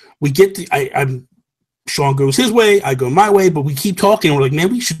that, we get to, Sean goes his way, I go my way, but we keep talking. And we're like,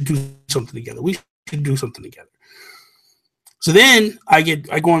 man, we should do something together. We should do something together. So then I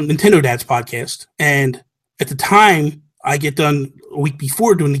go on Nintendo Dad's podcast, and at the time I get done a week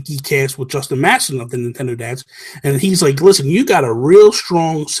before doing the Geekcast with Justin Masson of the Nintendo Dads, and he's like, listen, you got a real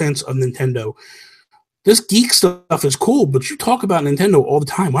strong sense of Nintendo. This geek stuff is cool, but you talk about Nintendo all the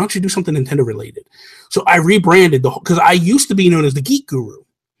time. Why don't you do something Nintendo related? So I rebranded because I used to be known as the Geek Guru.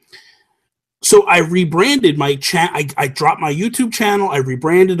 So I rebranded my I dropped my YouTube channel. I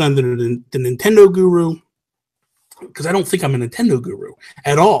rebranded under the Nintendo Guru. Because I don't think I'm a Nintendo guru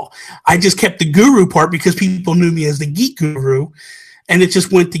at all. I just kept the guru part because people knew me as the Geek Guru, and it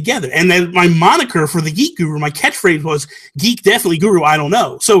just went together. And then my moniker for the Geek Guru, my catchphrase was Geek Definitely Guru, I don't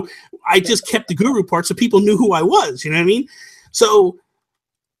know. So I just kept the guru part so people knew who I was, you know what I mean? So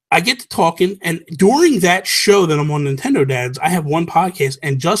I get to talking, and during that show that I'm on Nintendo Dads, I have one podcast,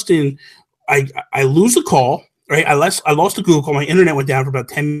 and Justin, I lose the call, right? I lost the Google call. My internet went down for about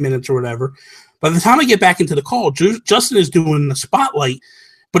 10 minutes or whatever. By the time I get back into the call, Justin is doing the spotlight,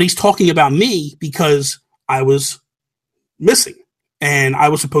 but he's talking about me because I was missing. And I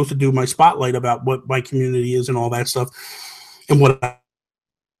was supposed to do my spotlight about what my community is and all that stuff and what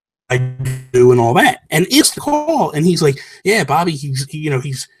I do and all that. And it's the call. And he's like, yeah, Bobby, he's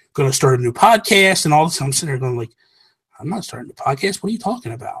going to start a new podcast and all this. I'm sitting there going like, I'm not starting a podcast. What are you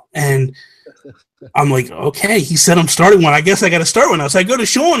talking about? And I'm like, okay. He said I'm starting one. I guess I got to start one now. So I go to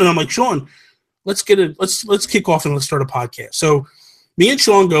Sean and I'm like, Sean, let's kick off and let's start a podcast. So me and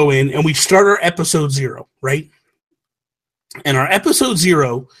Sean go in and we start our episode 0, right? And our episode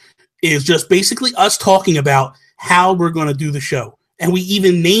 0 is just basically us talking about how we're going to do the show. And we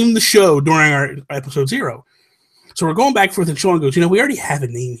even named the show during our episode 0. So we're going back and forth, and Sean goes, we already have a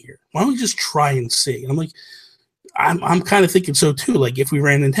name here. Why don't we just try and see? And I'm like, I'm kind of thinking so too, like if we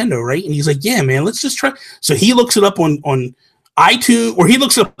ran Nintendo, right? And he's like, yeah, man, let's just try. So he looks it up on iTunes, or he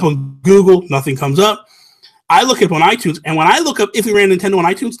looks it up on Google, nothing comes up. I look it up on iTunes, and when I look up if we ran Nintendo on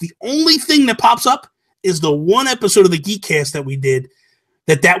iTunes, the only thing that pops up is the one episode of the Geekcast that we did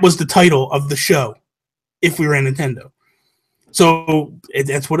that was the title of the show, if we ran Nintendo. So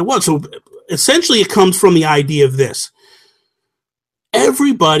that's what it was. So essentially it comes from the idea of this.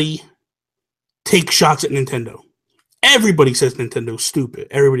 Everybody takes shots at Nintendo. Everybody says Nintendo's stupid.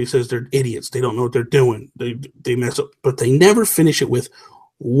 Everybody says they're idiots. They don't know what they're doing. They mess up. But they never finish it with,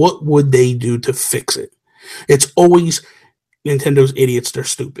 what would they do to fix it? It's always Nintendo's idiots. They're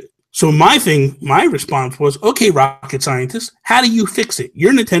stupid. So my response was, okay, rocket scientist, how do you fix it?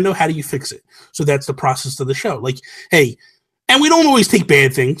 You're Nintendo. How do you fix it? So that's the process of the show. Like, hey, and we don't always take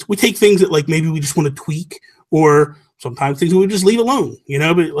bad things. We take things that like maybe we just want to tweak, or sometimes things we just leave alone,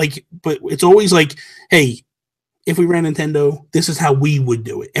 but it's always like, hey, if we ran Nintendo, this is how we would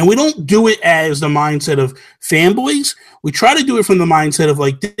do it. And we don't do it as the mindset of fanboys. We try to do it from the mindset of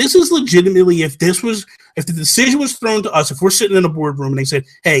like, this is legitimately, if the decision was thrown to us, if we're sitting in a boardroom and they said,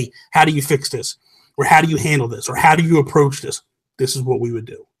 hey, how do you fix this? Or how do you handle this? Or how do you approach this? This is what we would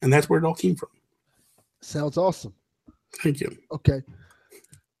do. And that's where it all came from. Sounds awesome. Thank you. Okay.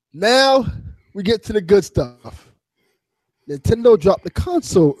 Now we get to the good stuff. Nintendo dropped the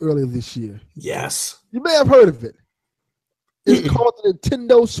console earlier this year. Yes. You may have heard of it. It's called the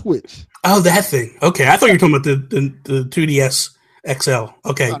Nintendo Switch. Oh, that thing. Okay. I thought you were talking about the 2DS XL.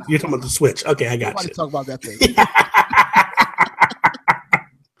 Okay. You're talking about the Switch. Okay, I got you. Nobody talk about that thing.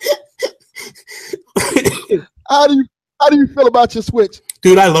 How do you feel about your Switch?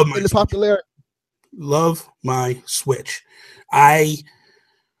 Dude, I love my Switch. Popularity. Love my Switch.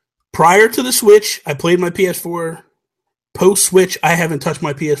 Prior to the Switch, I played my PS4. Post Switch, I haven't touched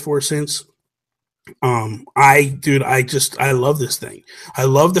my PS4 since. I love this thing. I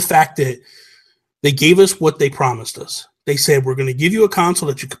love the fact that they gave us what they promised us. They said, we're going to give you a console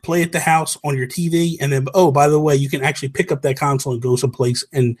that you could play at the house on your TV. And then, oh, by the way, you can actually pick up that console and go someplace,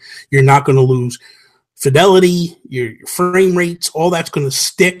 and you're not going to lose fidelity, your frame rates, all that's going to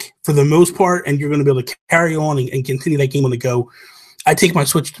stick for the most part. And you're going to be able to carry on and continue that game on the go. I take my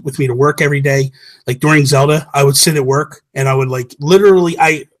Switch with me to work every day. Like during Zelda, I would sit at work and I would like literally,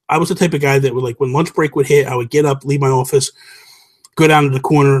 I was the type of guy that would like when lunch break would hit, I would get up, leave my office, go down to the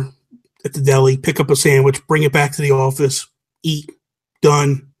corner at the deli, pick up a sandwich, bring it back to the office, eat,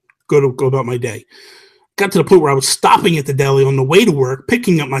 done, go about my day. Got to the point where I was stopping at the deli on the way to work,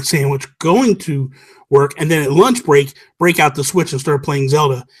 picking up my sandwich, going to work, and then at lunch break out the Switch and start playing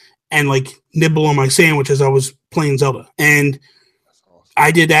Zelda and like nibble on my sandwich as I was playing Zelda. And I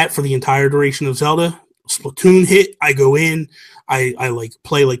did that for the entire duration of Zelda. Splatoon hit, I go in, I like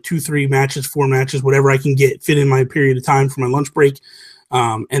play like 2-3 matches, 4 matches, whatever I can fit in my period of time for my lunch break.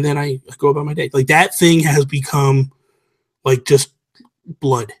 And then I go about my day. Like that thing has become like just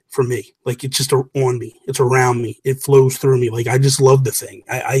blood for me. Like it's just on me. It's around me. It flows through me. Like I just love the thing.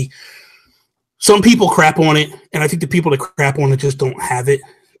 Some people crap on it, and I think the people that crap on it just don't have it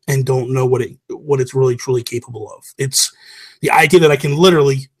and don't know what it's really truly capable of. It's the idea that I can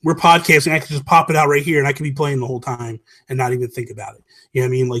literally, we're podcasting, I can just pop it out right here and I can be playing the whole time and not even think about it. You know what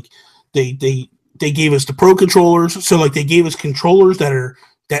I mean? Like they gave us the Pro controllers. So like they gave us controllers that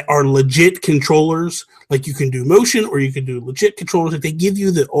are legit controllers. Like you can do motion or you can do legit controllers. Like they give you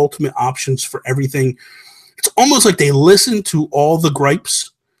the ultimate options for everything. It's almost like they listened to all the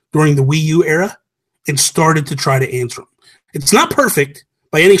gripes during the Wii U era and started to try to answer them. It's not perfect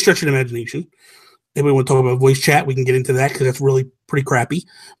by any stretch of the imagination. If we want to talk about voice chat, we can get into that because that's really pretty crappy.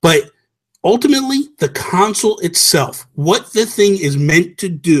 But ultimately, the console itself, what the thing is meant to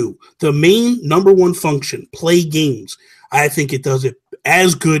do, the main number one function, play games, I think it does it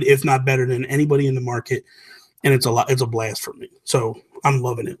as good, if not better, than anybody in the market. And it's a blast for me. So I'm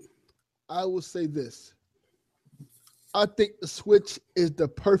loving it. I will say this. I think the Switch is the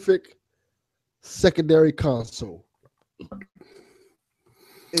perfect secondary console.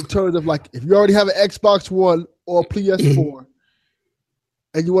 In terms of like, if you already have an Xbox One or a PS4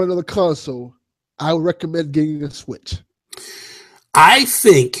 and you want another console, I would recommend getting a Switch. I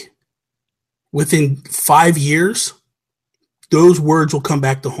think within 5 years, those words will come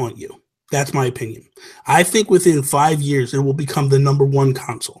back to haunt you. That's my opinion. I think within 5 years, it will become the number one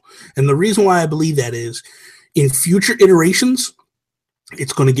console. And the reason why I believe that is in future iterations,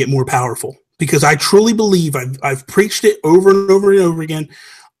 it's going to get more powerful. Because I truly believe, I've preached it over and over and over again,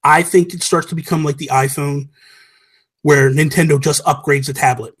 I think it starts to become like the iPhone, where Nintendo just upgrades the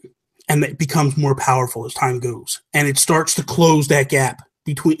tablet. and it becomes more powerful as time goes. And it starts to close that gap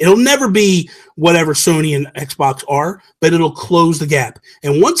between, it'll never be whatever Sony and Xbox are, but it'll close the gap.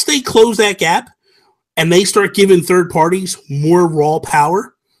 And once they close that gap and they start giving third parties more raw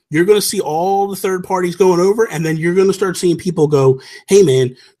power, you're going to see all the third parties going over, and then you're going to start seeing people go, hey,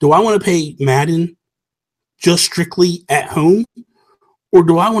 man, do I want to play Madden just strictly at home? Or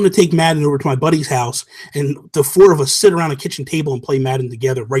do I want to take Madden over to my buddy's house and the four of us sit around a kitchen table and play Madden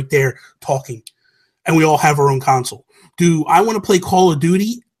together right there talking, and we all have our own console? Do I want to play Call of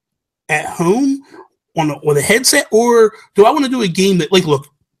Duty at home on a headset, or do I want to do a game that, like, look,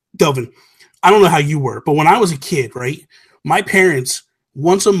 Delvin, I don't know how you were, but when I was a kid, right, my parents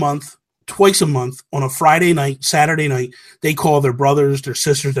once a month, twice a month, on a Friday night, Saturday night, they call their brothers, their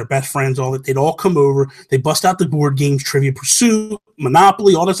sisters, their best friends, all that. They'd all come over. They bust out the board games, Trivia Pursuit,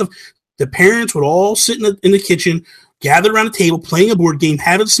 Monopoly, all that stuff. The parents would all sit in the kitchen, gather around a table, playing a board game,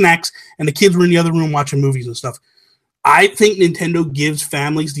 having snacks, and the kids were in the other room watching movies and stuff. I think Nintendo gives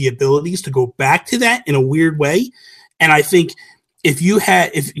families the abilities to go back to that in a weird way. And I think if you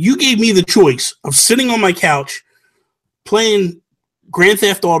gave me the choice of sitting on my couch playing Grand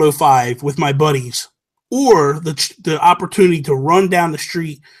Theft Auto 5 with my buddies, or the opportunity to run down the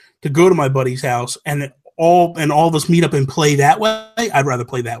street to go to my buddy's house and all of us meet up and play that way, I'd rather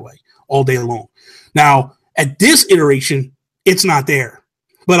play that way all day long. Now, at this iteration, it's not there.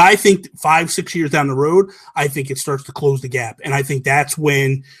 But I think 5-6 years down the road, I think it starts to close the gap. And I think that's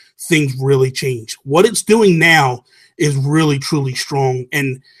when things really change. What it's doing now is really, truly strong.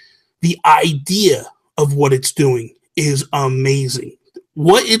 And the idea of what it's doing is amazing.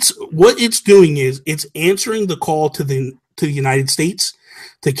 What it's doing is it's answering the call to the United States,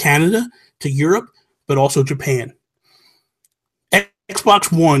 to Canada, to Europe, but also Japan.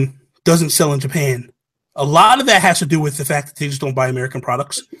 Xbox One doesn't sell in Japan. A lot of that has to do with the fact that they just don't buy American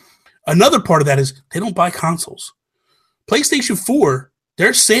products. Another part of that is they don't buy consoles. PlayStation 4,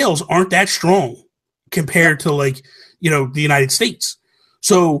 their sales aren't that strong compared to the United States.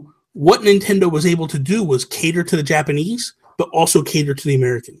 So what Nintendo was able to do was cater to the Japanese, but also cater to the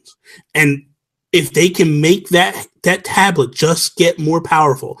Americans. And if they can make that tablet just get more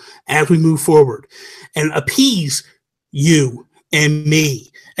powerful as we move forward and appease you and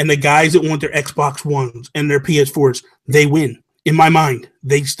me and the guys that want their Xbox Ones and their PS4s, they win. In my mind,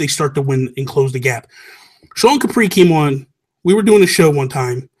 they start to win and close the gap. Sean Capri came on. We were doing a show one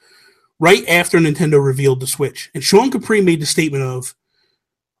time right after Nintendo revealed the Switch. And Sean Capri made the statement of,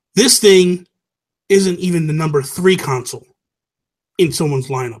 this thing isn't even the number 3 console in someone's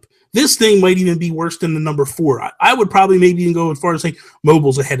lineup. This thing might even be worse than the number 4. I would probably maybe even go as far as say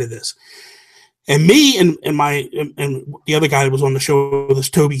mobile's ahead of this. And me and the other guy that was on the show, this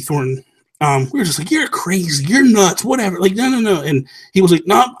Toby Thornton, we were just like, you're crazy, you're nuts, whatever. Like, no. And he was like,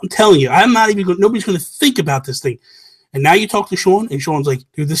 no, I'm telling you, I'm not even nobody's going to think about this thing. And now you talk to Sean, and Sean's like,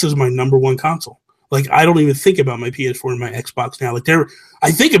 dude, this is my number 1 console. Like, I don't even think about my PS4 and my Xbox now. Like,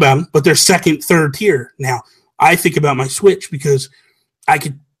 I think about them, but they're second, third tier now. I think about my Switch because I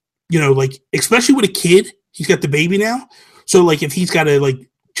could, especially with a kid, he's got the baby now. So, like, if he's got to,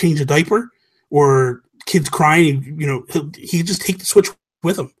 change a diaper or kid's crying, he just take the Switch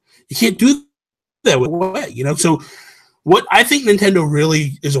with him. You can't do that way, So, what I think Nintendo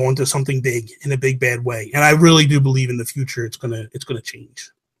really is onto something big in a big bad way, and I really do believe in the future it's gonna change.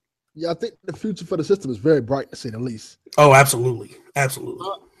 Yeah, I think the future for the system is very bright, to say the least. Oh, absolutely.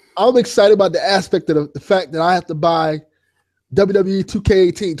 I'm excited about the aspect of the fact that I have to buy WWE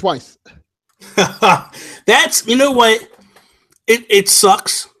 2K18 twice. That's, you know what? It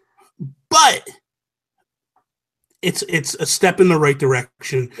sucks, but it's a step in the right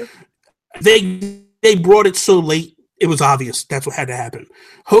direction. They brought it so late, it was obvious that's what had to happen.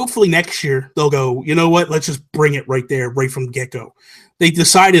 Hopefully next year they'll go, you know what? Let's just bring it right there, right from the get-go. They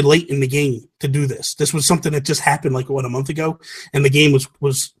decided late in the game to do this. This was something that just happened a month ago, and the game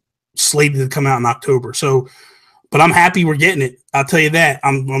was slated to come out in October. So, but I'm happy we're getting it. I'll tell you that.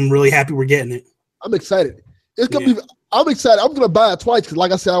 I'm really happy we're getting it. I'm excited. It's gonna be. I'm excited. I'm gonna buy it twice because,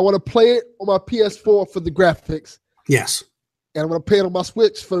 like I said, I want to play it on my PS4 for the graphics. Yes. And I'm gonna play it on my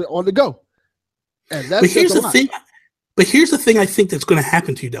Switch on the go. And that's but here's the thing. But here's the thing I think that's going to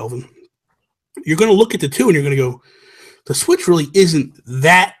happen to you, Delvin. You're going to look at the two and you're going to go, the Switch really isn't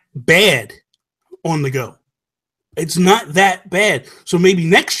that bad on the go. It's not that bad. So maybe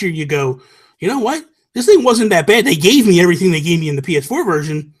next year you go, you know what? This thing wasn't that bad. They gave me everything they gave me in the PS4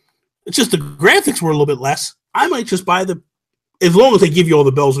 version. It's just the graphics were a little bit less. I might just buy as long as they give you all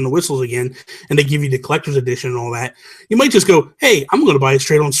the bells and the whistles again and they give you the collector's edition and all that, you might just go, hey, I'm going to buy it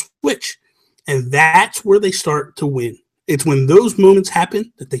straight on Switch. And that's where they start to win. It's when those moments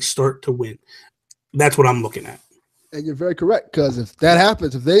happen that they start to win. That's what I'm looking at. And you're very correct, because if that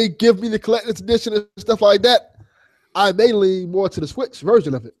happens, if they give me the collector's edition and stuff like that, I may lean more to the Switch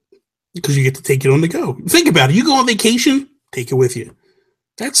version of it. Because you get to take it on the go. Think about it. You go on vacation, take it with you.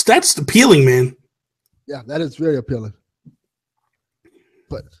 That's appealing, man. Yeah, that is very appealing.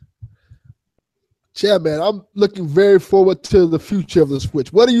 But, man, I'm looking very forward to the future of the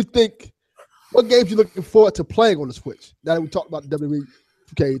Switch. What do you think? What games are you looking forward to playing on the Switch? Now that we talked about WWE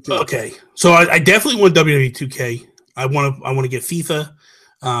 2K. Okay, so I definitely want WWE 2K. I want to get FIFA.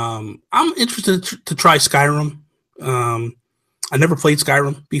 I'm interested to try Skyrim. I never played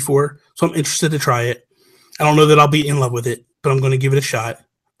Skyrim before, so I'm interested to try it. I don't know that I'll be in love with it, but I'm going to give it a shot.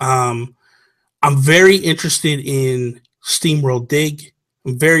 I'm very interested in SteamWorld Dig.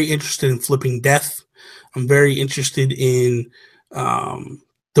 I'm very interested in Flipping Death. I'm very interested in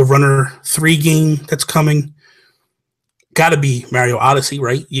the Runner 3 game that's coming. Got to be Mario Odyssey,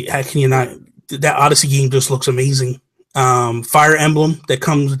 right? How can you not? That Odyssey game just looks amazing. Fire Emblem that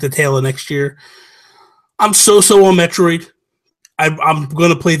comes at the tail of next year. I'm so on Metroid. I'm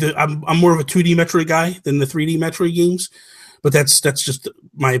going to play I'm more of a 2D Metroid guy than the 3D Metroid games, but that's just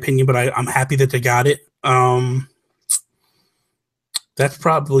my opinion. But I'm happy that they got it. That's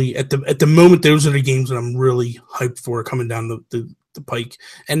probably at the moment. Those are the games that I'm really hyped for coming down the pike.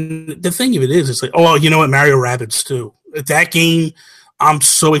 And the thing of it is, it's like, oh, you know what, Mario Rabbids too. That game, I'm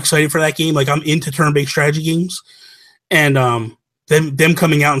so excited for that game. Like, I'm into turn-based strategy games, and them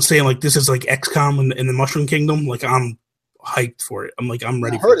coming out and saying like this is like XCOM in the Mushroom Kingdom. Like, I'm hyped for it. I'm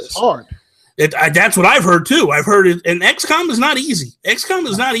ready. I heard it's hard. That's what I've heard too. I've heard it, and XCOM is not easy. XCOM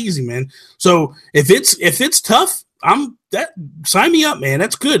is not easy, man. So if it's tough, sign me up, man.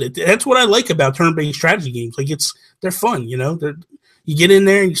 That's good. That's what I like about turn-based strategy games. Like, they're fun, you know. You get in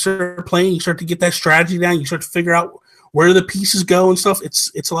there and you start playing. You start to get that strategy down. You start to figure out where the pieces go and stuff.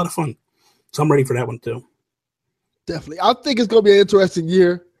 It's a lot of fun. So I'm ready for that one too. Definitely, I think it's going to be an interesting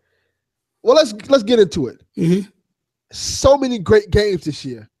year. Well, let's get into it. Mm-hmm. So many great games this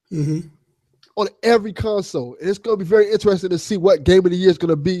year. Mm-hmm. On every console. And it's going to be very interesting to see what game of the year is going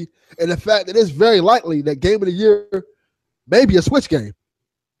to be. And the fact that it's very likely that game of the year may be a Switch game.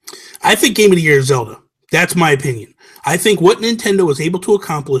 I think game of the year is Zelda. That's my opinion. I think what Nintendo was able to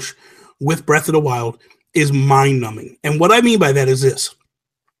accomplish with Breath of the Wild is mind-numbing. And what I mean by that is this.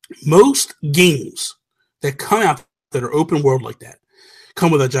 Most games that come out that are open world like that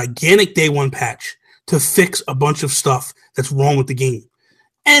come with a gigantic day one patch to fix a bunch of stuff that's wrong with the game.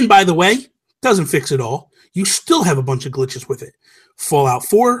 And by the way, doesn't fix it all. You still have a bunch of glitches with it. Fallout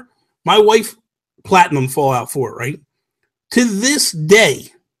 4, my wife platinum Fallout 4, right? To this day,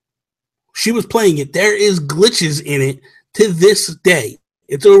 she was playing it. There is glitches in it to this day.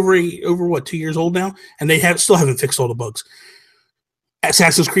 It's over 2 years old now, and they still haven't fixed all the bugs.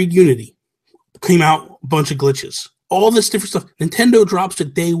 Assassin's Creed Unity came out, a bunch of glitches. All this different stuff. Nintendo drops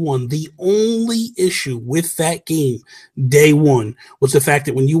it day one. The only issue with that game, day one, was the fact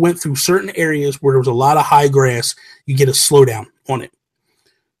that when you went through certain areas where there was a lot of high grass, you get a slowdown on it.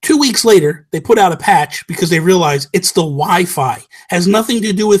 2 weeks later, they put out a patch because they realized it's the Wi-Fi. Has nothing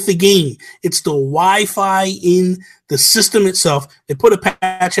to do with the game. It's the Wi-Fi in the system itself. They put a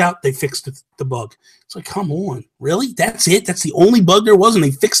patch out. They fixed the bug. It's like, come on. Really? That's it? That's the only bug there was, and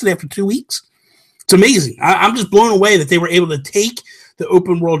they fixed it after 2 weeks? It's amazing. I'm just blown away that they were able to take the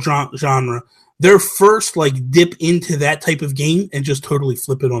open world genre, their first dip into that type of game, and just totally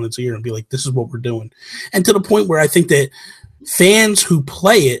flip it on its ear and be like, this is what we're doing. And to the point where I think that fans who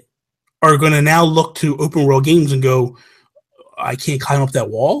play it are going to now look to open world games and go, I can't climb up that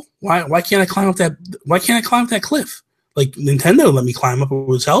wall. Why can't I climb up that? Why can't I climb up that cliff? Like, Nintendo let me climb up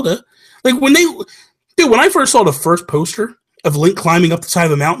with Zelda. Like, when I first saw the first poster of Link climbing up the side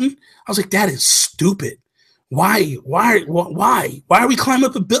of a mountain, I was like, that is stupid. Why are we climbing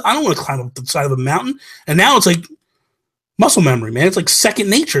up I don't want to climb up the side of a mountain. And now it's like muscle memory, man. It's like second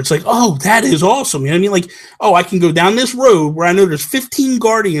nature. It's like, oh, that is awesome. You know what I mean? Like, oh, I can go down this road where I know there's 15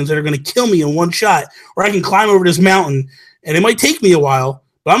 guardians that are going to kill me in one shot, or I can climb over this mountain, and it might take me a while,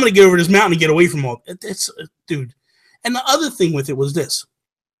 but I'm going to get over this mountain and get away from all. Dude. And the other thing with it was this.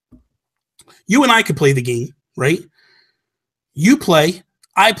 You and I could play the game, right? You play,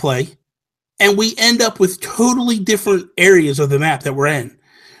 I play, and we end up with totally different areas of the map that we're in.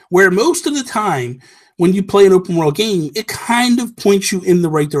 Where most of the time, when you play an open world game, it kind of points you in the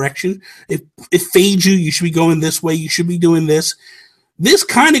right direction. It fades you. You should be going this way. You should be doing this. This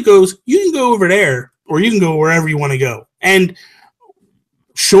kind of goes, you can go over there, or you can go wherever you want to go. And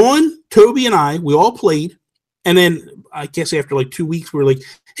Sean, Toby, and I, we all played. And then I guess after 2 weeks, we were like,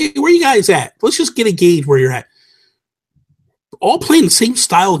 hey, where you guys at? Let's just get a gauge where you're at. all playing the same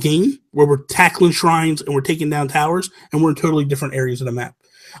style game where we're tackling shrines and we're taking down towers, and we're in totally different areas of the map.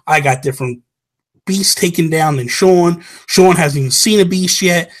 I got different beasts taken down than Sean. Sean hasn't even seen a beast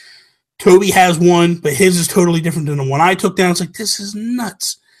yet. Toby has one, but his is totally different than the one I took down. It's like, this is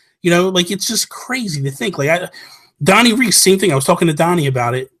nuts. Like, it's just crazy to think. Like, Donnie Reese, same thing. I was talking to Donnie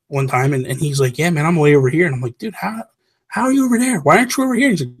about it one time, and he's like, yeah, man, I'm way over here. And I'm like, dude, how are you over there? Why aren't you over here?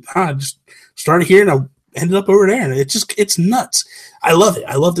 He's like, I just started here, and I ended up over there. And it's nuts. I love it.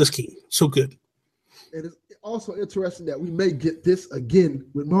 I love this game. So good. And it's also interesting that we may get this again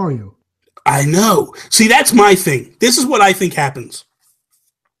with Mario. I know. See, that's my thing. This is what I think happens.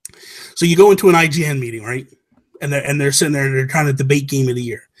 So you go into an IGN meeting, right? And they're sitting there and they're trying to debate game of the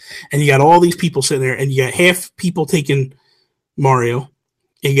year. And you got all these people sitting there, and you got half people taking Mario,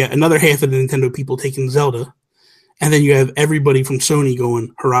 and you got another half of the Nintendo people taking Zelda, and then you have everybody from Sony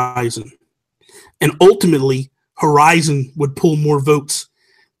going Horizon. And ultimately, Horizon would pull more votes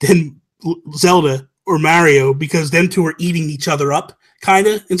than Zelda or Mario because them two are eating each other up, kind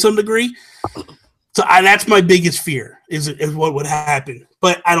of, in some degree. So that's my biggest fear, is what would happen.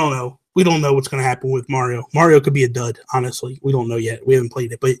 But I don't know. We don't know what's going to happen with Mario. Mario could be a dud, honestly. We don't know yet. We haven't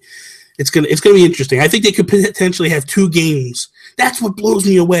played it, but it's gonna be interesting. I think they could potentially have 2 games. That's what blows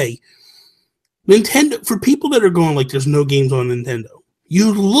me away. Nintendo, for people that are going like there's no games on Nintendo,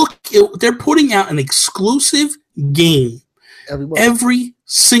 you look, they're putting out an exclusive game every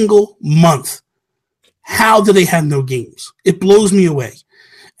single month. How do they have no games? It blows me away.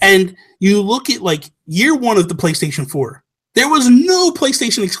 And you look at like year 1 of the PlayStation 4. There was no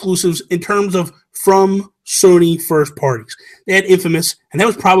PlayStation exclusives in terms of from Sony first parties. They had Infamous, and that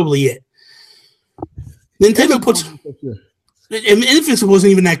was probably it. Nintendo puts... And Infamous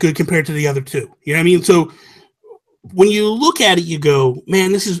wasn't even that good compared to the other 2. You know what I mean? So when you look at it, you go,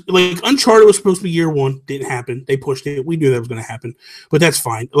 man, this is... Like, Uncharted was supposed to be year 1. Didn't happen. They pushed it. We knew that was going to happen. But that's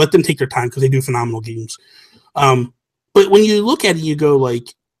fine. Let them take their time because they do phenomenal games. But when you look at it, you go,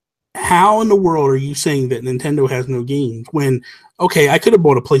 like, how in the world are you saying that Nintendo has no games when, okay, I could have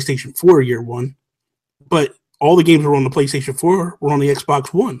bought a PlayStation 4 year 1, but all the games were on the PlayStation 4 were on the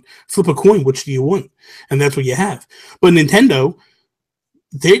Xbox One. Flip a coin, which do you want? And that's what you have. But Nintendo,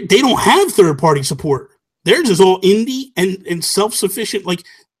 they don't have third-party support. Theirs is all indie and self-sufficient. Like,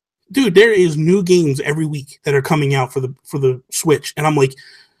 dude, there is new games every week that are coming out for the Switch. And I'm like,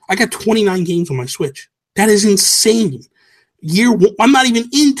 I got 29 games on my Switch. That is insane. I'm not even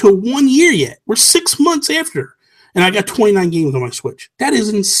into 1 year yet. We're 6 months after, and I got 29 games on my Switch. That is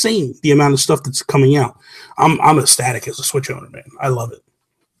insane, the amount of stuff that's coming out. I'm ecstatic as a Switch owner, man. I love it.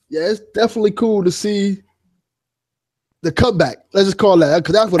 Yeah, it's definitely cool to see the comeback. Let's just call that,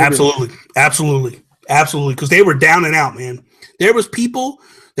 because that's what Absolutely. Because they were down and out, man. There was people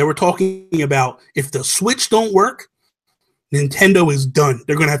that were talking about if the Switch don't work, Nintendo is done.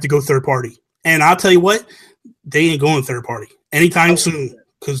 They're going to have to go third party. And I'll tell you what, they ain't going third party anytime soon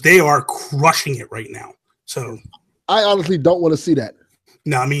because they are crushing it right now. So I honestly don't want to see that.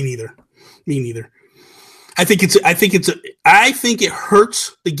 No, me neither. I think it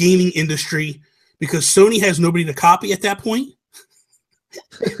hurts the gaming industry because Sony has nobody to copy at that point.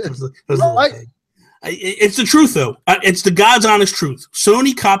 It's the truth, though. It's the God's honest truth.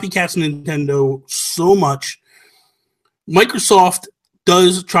 Sony copycats Nintendo so much. Microsoft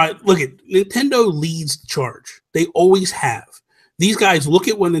does try. Look at Nintendo leads the charge. They always have. These guys look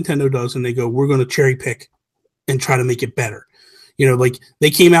at what Nintendo does and they go, "We're going to cherry pick and try to make it better." You know, like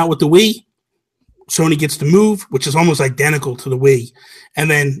they came out with the Wii. Sony gets the Move, which is almost identical to the Wii, and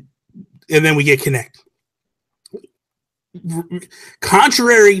then we get Kinect.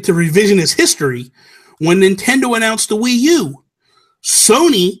 Contrary to revisionist history, when Nintendo announced the Wii U,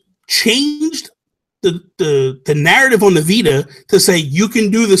 Sony changed the narrative on the Vita to say you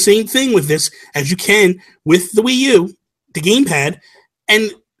can do the same thing with this as you can with the Wii U, the gamepad,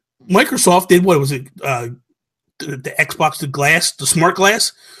 and Microsoft did what was it? The Xbox, the smart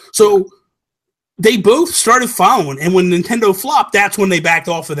glass. So they both started following, and when Nintendo flopped, that's when they backed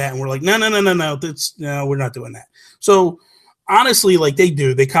off of that and we're like, no, we're not doing that. So honestly, like they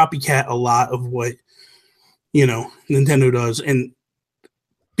copycat a lot of what Nintendo does, and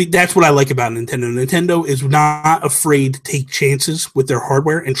that's what I like about Nintendo. Nintendo is not afraid to take chances with their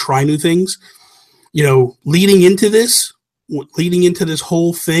hardware and try new things. Leading into this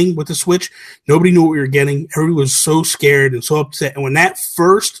whole thing with the Switch, nobody knew what we were getting. Everybody was so scared and so upset. And when that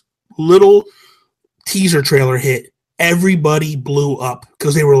first little teaser trailer hit, everybody blew up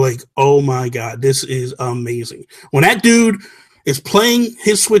because they were like, oh my God, this is amazing. When that dude is playing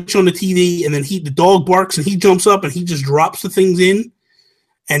his Switch on the TV and then the dog barks and he jumps up and he just drops the things in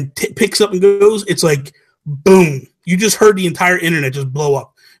and picks up and goes, it's like, boom. You just heard the entire internet just blow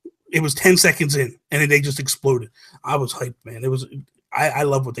up. It was 10 seconds in, and then they just exploded. I was hyped, man. I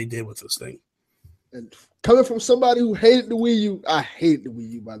love what they did with this thing. And coming from somebody who hated the Wii U, I hated the Wii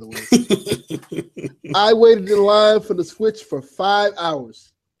U, by the way. I waited in line for the Switch for 5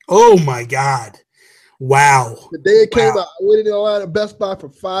 hours. Oh, my God. Wow. The day it came out, I waited in line at Best Buy for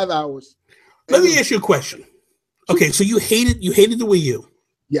 5 hours. Let me ask you a question. Okay, so you hated the Wii U.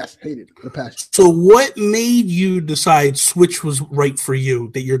 Yes, hated it. The passion. So what made you decide Switch was right for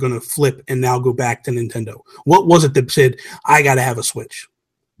you, that you're going to flip and now go back to Nintendo? What was it that said, I got to have a Switch?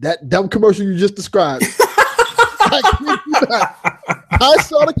 That dumb commercial you just described. I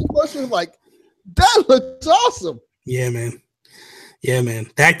saw the commercial like, that looks awesome. Yeah, man.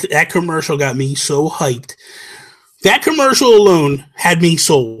 That commercial got me so hyped. That commercial alone had me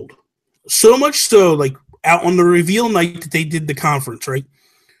sold. So much so, like, out on the reveal night that they did the conference, right?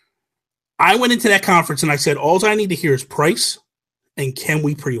 I went into that conference and I said, all I need to hear is price and can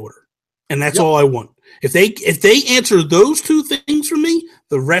we pre-order? And that's all I want. If they answer those two things for me,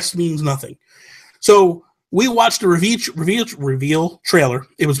 the rest means nothing. So we watched the reveal trailer.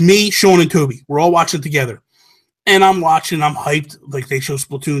 It was me, Sean, and Toby. We're all watching together. And I'm watching, I'm hyped. Like, they show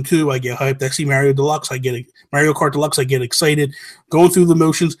Splatoon 2, I get hyped. I see Mario Kart Deluxe, I get excited. Going through the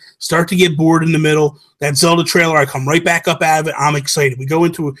motions, start to get bored in the middle. That Zelda trailer, I come right back up out of it. I'm excited. We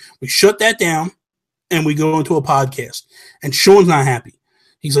shut that down, and we go into a podcast. And Sean's not happy.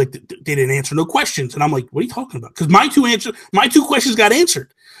 He's like, they didn't answer no questions. And I'm like, what are you talking about? Because my two questions got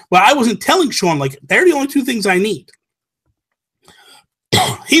answered. But I wasn't telling Sean, like, they're the only two things I need.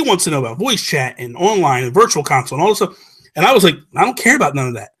 He wants to know about voice chat and online and virtual console and all this stuff. And I was like, I don't care about none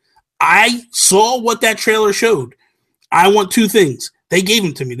of that. I saw what that trailer showed. I want two things. They gave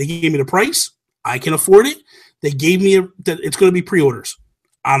them to me. They gave me the price. I can afford it. They gave me it's going to be pre-orders.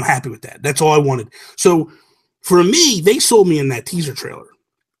 I'm happy with that. That's all I wanted. So for me, they sold me in that teaser trailer.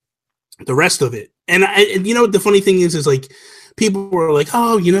 The rest of it. And you know what the funny thing is like, people were like,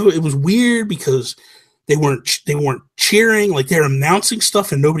 oh, you know, it was weird because they weren't cheering, like they're announcing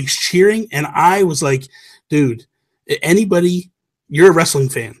stuff and nobody's cheering. And I was like, dude, anybody, you're a wrestling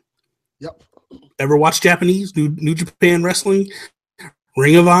fan. Yep. Ever watch Japanese, New Japan Wrestling,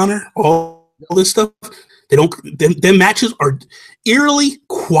 Ring of Honor, all this stuff? Them matches are eerily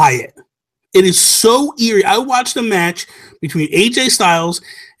quiet. It is so eerie. I watched a match between AJ Styles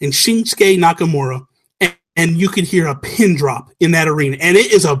and Shinsuke Nakamura, and you could hear a pin drop in that arena. And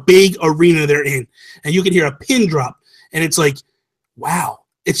it is a big arena they're in. And you could hear a pin drop. And it's like, wow.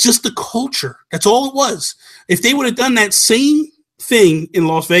 It's just the culture. That's all it was. If they would have done that same thing in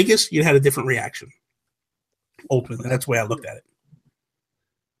Las Vegas, you'd have had a different reaction. Ultimately, that's the way I looked at it.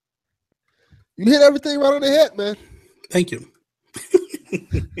 You hit everything right on the head, man. Thank you.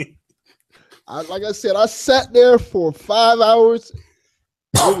 Like I said, I sat there for 5 hours.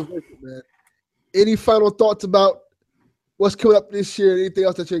 It was worth it, man. Any final thoughts about what's coming up this year? Anything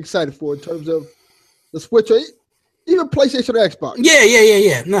else that you're excited for in terms of the Switch or even PlayStation or Xbox?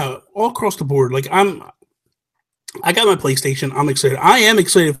 Yeah. No, all across the board. Like I got my PlayStation. I'm excited. I am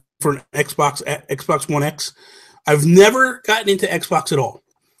excited for an Xbox One X. I've never gotten into Xbox at all.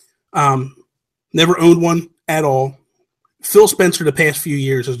 Never owned one at all. Phil Spencer the past few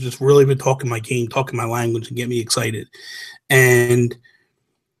years has just really been talking my game, talking my language, and get me excited. And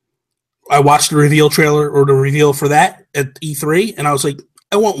I watched the reveal trailer or the reveal for that at E3, and I was like,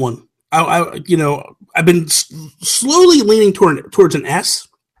 I want one. I've been slowly leaning towards an S,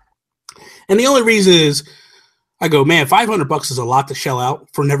 and the only reason is I go, man, $500 is a lot to shell out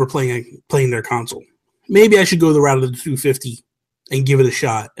for never playing their console. Maybe I should go the route of the $250 and give it a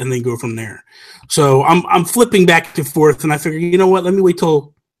shot, and then go from there. So I'm flipping back and forth, and I figure, you know what? Let me wait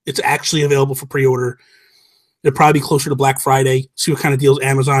till it's actually available for pre-order. It'll probably be closer to Black Friday, see what kind of deals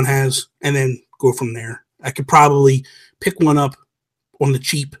Amazon has, and then go from there. I could probably pick one up on the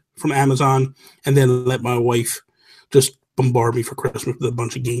cheap from Amazon and then let my wife just bombard me for Christmas with a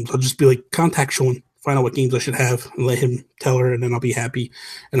bunch of games. I'll just be like, contact Sean, find out what games I should have, and let him tell her, and then I'll be happy,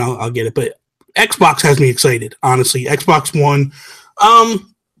 and I'll get it. But Xbox has me excited, honestly. Xbox One.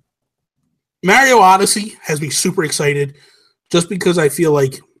 Mario Odyssey has me super excited just because I feel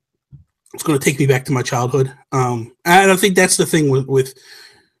like it's going to take me back to my childhood. And I think that's the thing with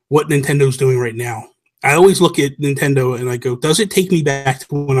what Nintendo's doing right now. I always look at Nintendo and I go, does it take me back to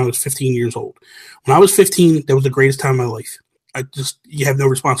when I was 15 years old? When I was 15, that was the greatest time of my life. You have no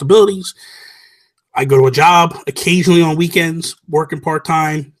responsibilities. I go to a job occasionally on weekends, working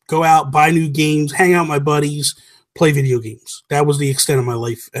part-time, go out, buy new games, hang out with my buddies, play video games. That was the extent of my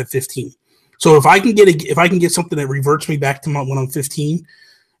life at 15. So if I can get something that reverts me back to when I'm 15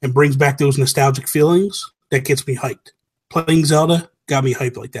 and brings back those nostalgic feelings, that gets me hyped. Playing Zelda got me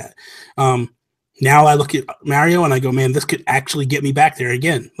hyped like that. Now I look at Mario and I go, man, this could actually get me back there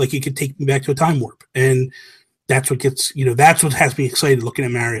again. Like it could take me back to a time warp. And that's what gets, that's what has me excited looking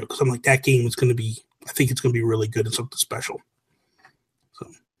at Mario. Because I'm like, that game is going to be, I think it's going to be really good and something special. So,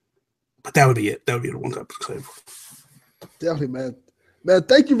 but that would be it. That would be the one I'm excited for. Definitely, man. Man,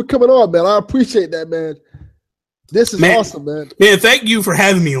 thank you for coming on, man. I appreciate that, man. This is awesome, man. Man, thank you for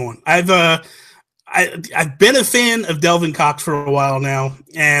having me on. I've been a fan of Delvin Cox for a while now,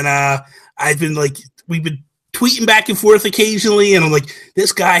 and I've been like, we've been tweeting back and forth occasionally, and I'm like,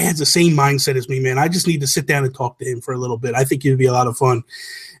 this guy has the same mindset as me, man. I just need to sit down and talk to him for a little bit. I think it'd be a lot of fun.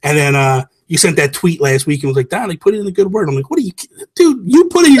 And then you sent that tweet last week and was like, Don, put in a good word. I'm like, dude, you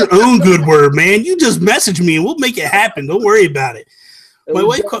put in your own good word, man. You just message me and we'll make it happen. Don't worry about it.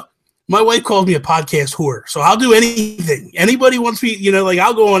 My wife calls me a podcast whore, so I'll do anything. Anybody wants me,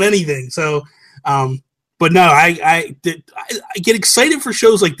 I'll go on anything. So, but no, I get excited for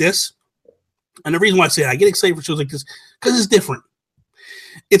shows like this. And the reason why I say I get excited for shows like this, because it's different.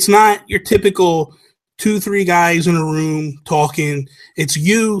 It's not your typical 2-3 guys in a room talking. It's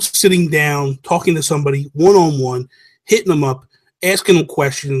you sitting down, talking to somebody one-on-one, hitting them up, asking them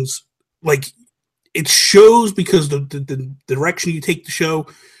questions. Like, it shows because the direction you take the show,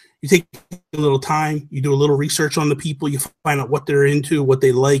 you take a little time, you do a little research on the people, you find out what they're into, what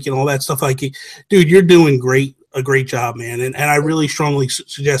they like, and all that stuff. Like, dude, you're doing a great job, man. And I really strongly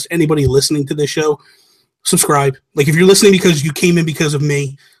suggest anybody listening to this show, subscribe. Like, if you're listening because you came in because of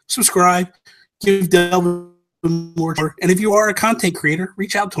me, subscribe, give Delvin more. And if you are a content creator,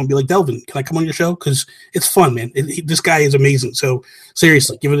 reach out to him. Be like, Delvin, can I come on your show? Because it's fun, man. This guy is amazing. So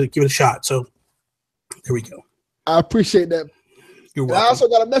seriously, give it a shot. So there we go. I appreciate that. You're welcome. I also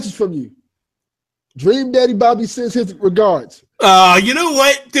got a message from you. Dream Daddy Bobby sends his regards. You know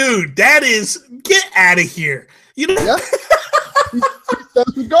what, dude? That is, get out of here. Yeah. he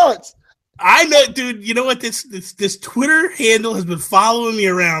sends regards. I know, dude. You know what? This Twitter handle has been following me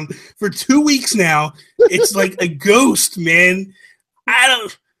around for 2 weeks now. It's like a ghost, man. I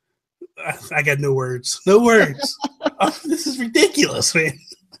got no words. No words. This is ridiculous, man.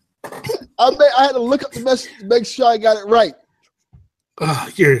 I had to look up the message to make sure I got it right.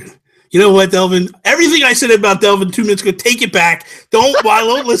 You know what, Delvin? Everything I said about Delvin 2 minutes ago, take it back. Don't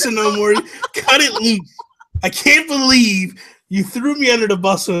listen no more. Cut it loose. I can't believe you threw me under the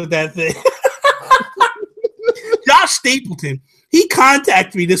bus with that thing. Josh Stapleton, he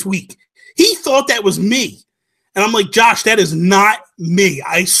contacted me this week. He thought that was me. And I'm like, Josh, that is not me.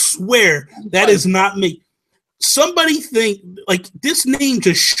 I swear that is not me. Somebody this name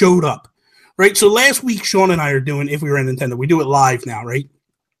just showed up, right? So last week, Sean and I are doing If We Were in Nintendo. We do it live now, right?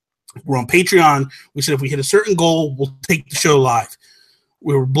 We're on Patreon. We said if we hit a certain goal, we'll take the show live.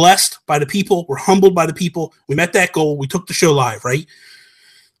 We were blessed by the people. We're humbled by the people. We met that goal. We took the show live, right?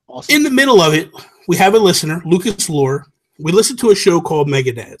 Awesome. In the middle of it, we have a listener, Lucas Lore. We listened to a show called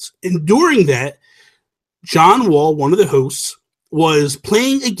Megadads. And during that, John Wall, one of the hosts, was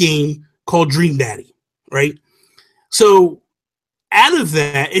playing a game called Dream Daddy, right? So out of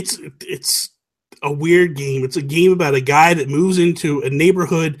that, it's a weird game. It's a game about a guy that moves into a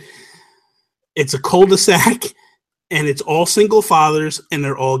neighborhood. It's a cul-de-sac, and it's all single fathers, and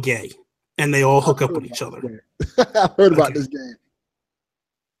they're all gay, and they all hook up with each other. I've heard about this game.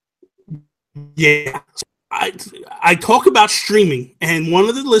 Yeah. I talk about streaming, and one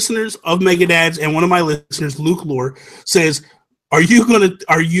of the listeners of Megadads and one of my listeners, Luke Lore, says, Are you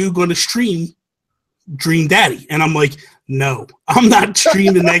gonna stream Dream Daddy? And I'm like, no, I'm not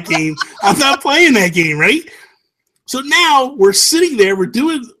streaming that game. I'm not playing that game, right? So now we're sitting there, we're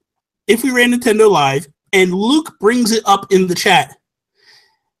doing If We Ran Nintendo Live, and Luke brings it up in the chat.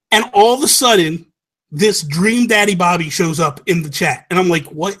 And all of a sudden, this Dream Daddy Bobby shows up in the chat. And I'm like,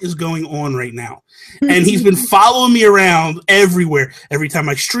 what is going on right now? And he's been following me around everywhere. Every time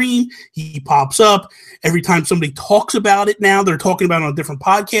I stream, he pops up. Every time somebody talks about it now, they're talking about it on different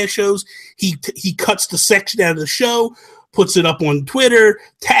podcast shows. He cuts the section out of the show, puts it up on Twitter,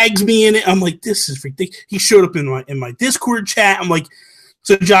 tags me in it. I'm like, this is ridiculous. He showed up in my Discord chat. I'm like,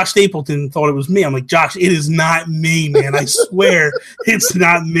 so Josh Stapleton thought it was me. I'm like, Josh, it is not me, man. I swear it's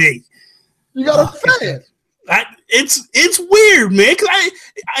not me. You got a fan. It's weird, man. Cause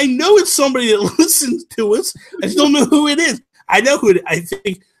I know it's somebody that listens to us. I just don't know who it is. I know who it is. I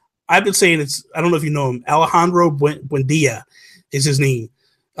think I've been saying it's. I don't know if you know him. Alejandro Buendia is his name.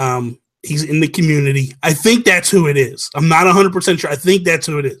 He's in the community. I think that's who it is. I'm not 100% sure. I think that's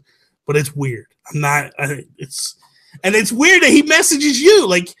who it is, but it's weird. It's weird that he messages you.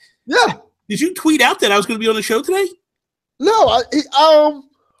 Like, yeah. Did you tweet out that I was going to be on the show today? No,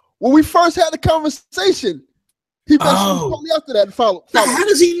 When we first had the conversation, he basically told me after that and followed. How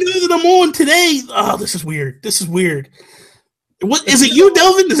does he know that I'm on today? Oh, this is weird. What is it? You,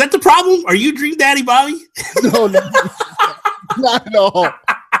 Delvin? Is that the problem? Are you Dream Daddy Bobby? No, not at all.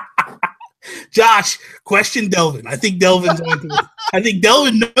 Josh, question Delvin. I think Delvin's on to it. I think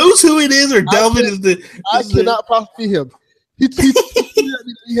Delvin knows who it is, or Delvin is the. I cannot possibly him. He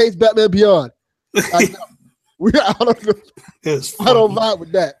hates Batman Beyond. I don't know. I don't vibe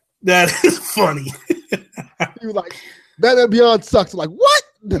with that. That is funny. He was like, Batman Beyond sucks. I'm like, what?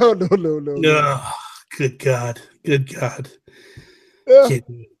 No. Oh, good God. Yeah.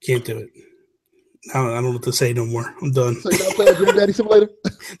 Can't do it. I don't know what to say no more. I'm done. So you're not playing Dream Daddy Simulator?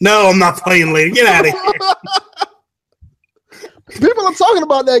 No, I'm not playing later. Get out of here. People are talking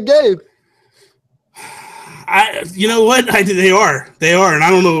about that game. You know what? They are, and I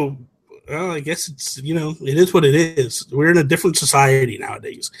don't know. Well, I guess it's, it is what it is. We're in a different society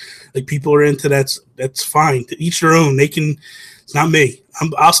nowadays. Like, people are into that. That's fine. To each their own. They can. It's not me.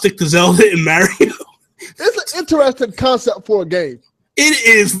 I'll stick to Zelda and Mario. It's an interesting concept for a game. It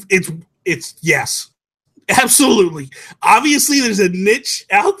is. It's yes, absolutely. Obviously, there's a niche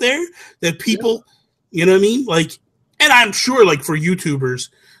out there that people, you know what I mean? Like, and I'm sure, like, for YouTubers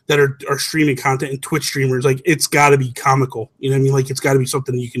that are streaming content and Twitch streamers, like, it's got to be comical. You know what I mean? Like, it's got to be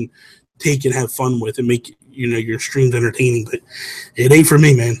something you can take and have fun with and make, your streams entertaining. But it ain't for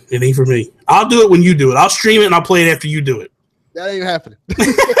me, man. It ain't for me. I'll do it when you do it. I'll stream it and I'll play it after you do it. That ain't happening.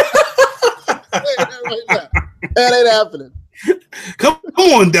 That ain't happening. Come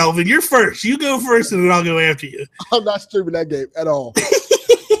on, Delvin. You're first. You go first, and then I'll go after you. I'm not streaming that game at all.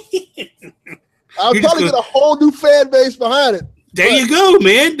 I'll probably get a whole new fan base behind it. There you go,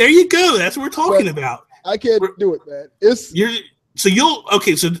 man. There you go. That's what we're talking about. I can't do it, man. So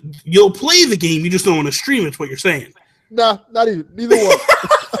you'll play the game. You just don't want to stream. It's what you're saying. Nah, not even. Neither one.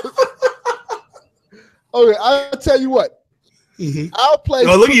 Okay, I'll tell you what. Mm-hmm. I'll play.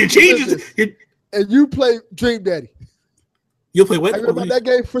 Oh, look at your changes. And you play Dream Daddy. You'll play what? Have you heard about that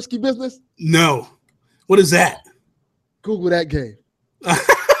game, Frisky Business? No. What is that? Google that game.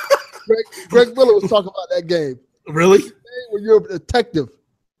 Greg Miller was talking about that game. Really? When you're a detective,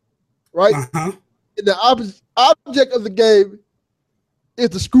 right? Uh-huh. And the object of the game is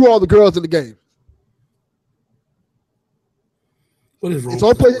to screw all the girls in the game. What is wrong? It's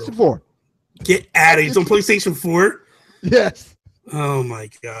on PlayStation 4. Get out of here. It's on PlayStation 4? Yes. Oh, my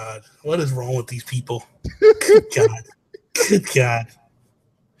God. What is wrong with these people? Good God. Good God.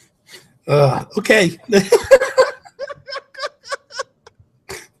 Okay.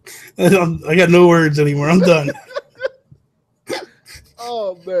 I got no words anymore. I'm done.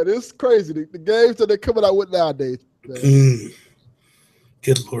 Oh, man. It's crazy. The games that they're coming out with nowadays. Man.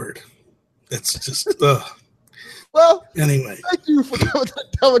 Good Lord. That's just, Well, anyway. Thank you for coming to the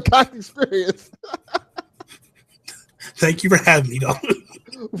Democratic experience. Thank you for having me, though.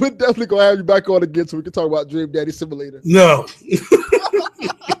 We're definitely going to have you back on again so we can talk about Dream Daddy Simulator. No.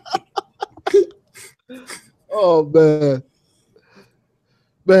 Oh, man.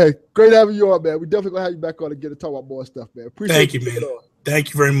 Man, great having you on, man. We definitely going to have you back on again to talk about more stuff, man. Thank you, man.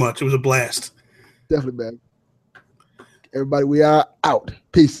 Thank you very much. It was a blast. Definitely, man. Everybody, we are out.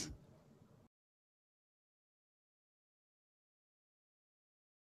 Peace.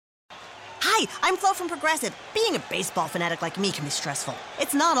 Hi, I'm Flo from Progressive. Being a baseball fanatic like me can be stressful.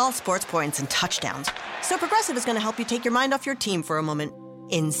 It's not all sports points and touchdowns. So Progressive is going to help you take your mind off your team for a moment.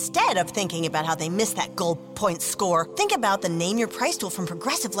 Instead of thinking about how they missed that goal point score, think about the Name Your Price tool from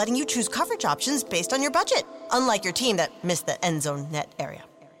Progressive, letting you choose coverage options based on your budget. Unlike your team that missed the end zone net area.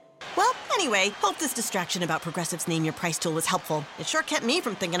 Well, anyway, hope this distraction about Progressive's Name Your Price tool was helpful. It sure kept me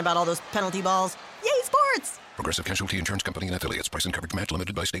from thinking about all those penalty balls. Yay, sports! Progressive Casualty Insurance Company and Affiliates. Price and coverage match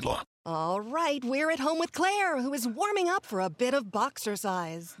limited by state law. All right, we're at home with Claire, who is warming up for a bit of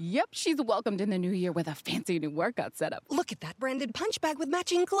boxercise. Yep, she's welcomed in the new year with a fancy new workout setup. Look at that branded punch bag with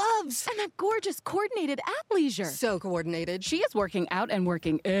matching gloves. And that gorgeous coordinated athleisure. So coordinated. She is working out and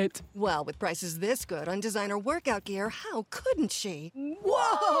working it. Well, with prices this good on designer workout gear, how couldn't she?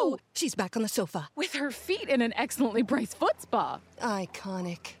 Whoa! She's back on the sofa. With her feet in an excellently priced foot spa.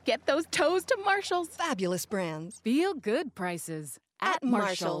 Iconic. Get those toes to Marshall's. Fabulous brands. Feel good prices at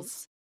Marshall's.